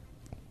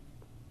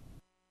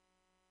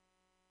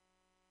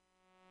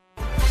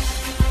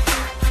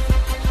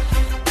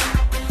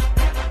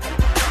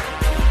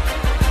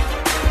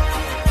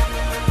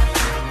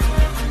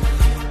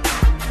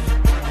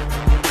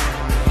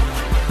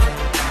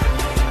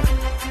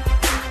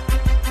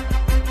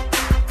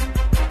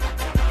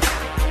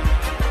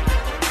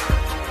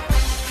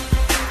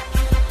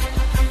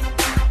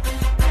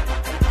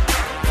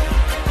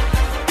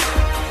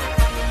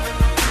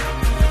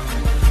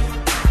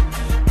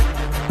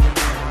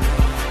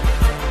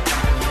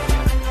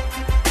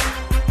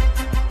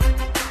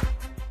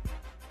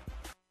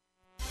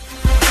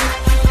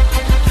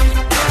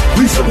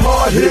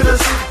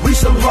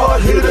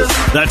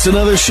 That's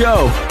another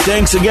show.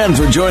 Thanks again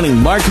for joining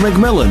Mark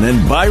McMillan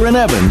and Byron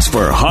Evans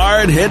for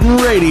Hard Hittin'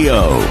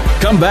 Radio.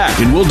 Come back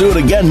and we'll do it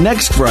again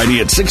next Friday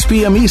at 6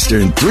 p.m.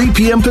 Eastern, 3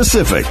 p.m.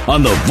 Pacific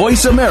on the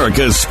Voice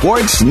America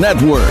Sports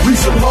Network. We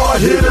some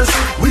hard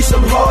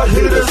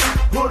hitters.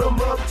 Put 'em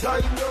up,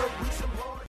 tighten up.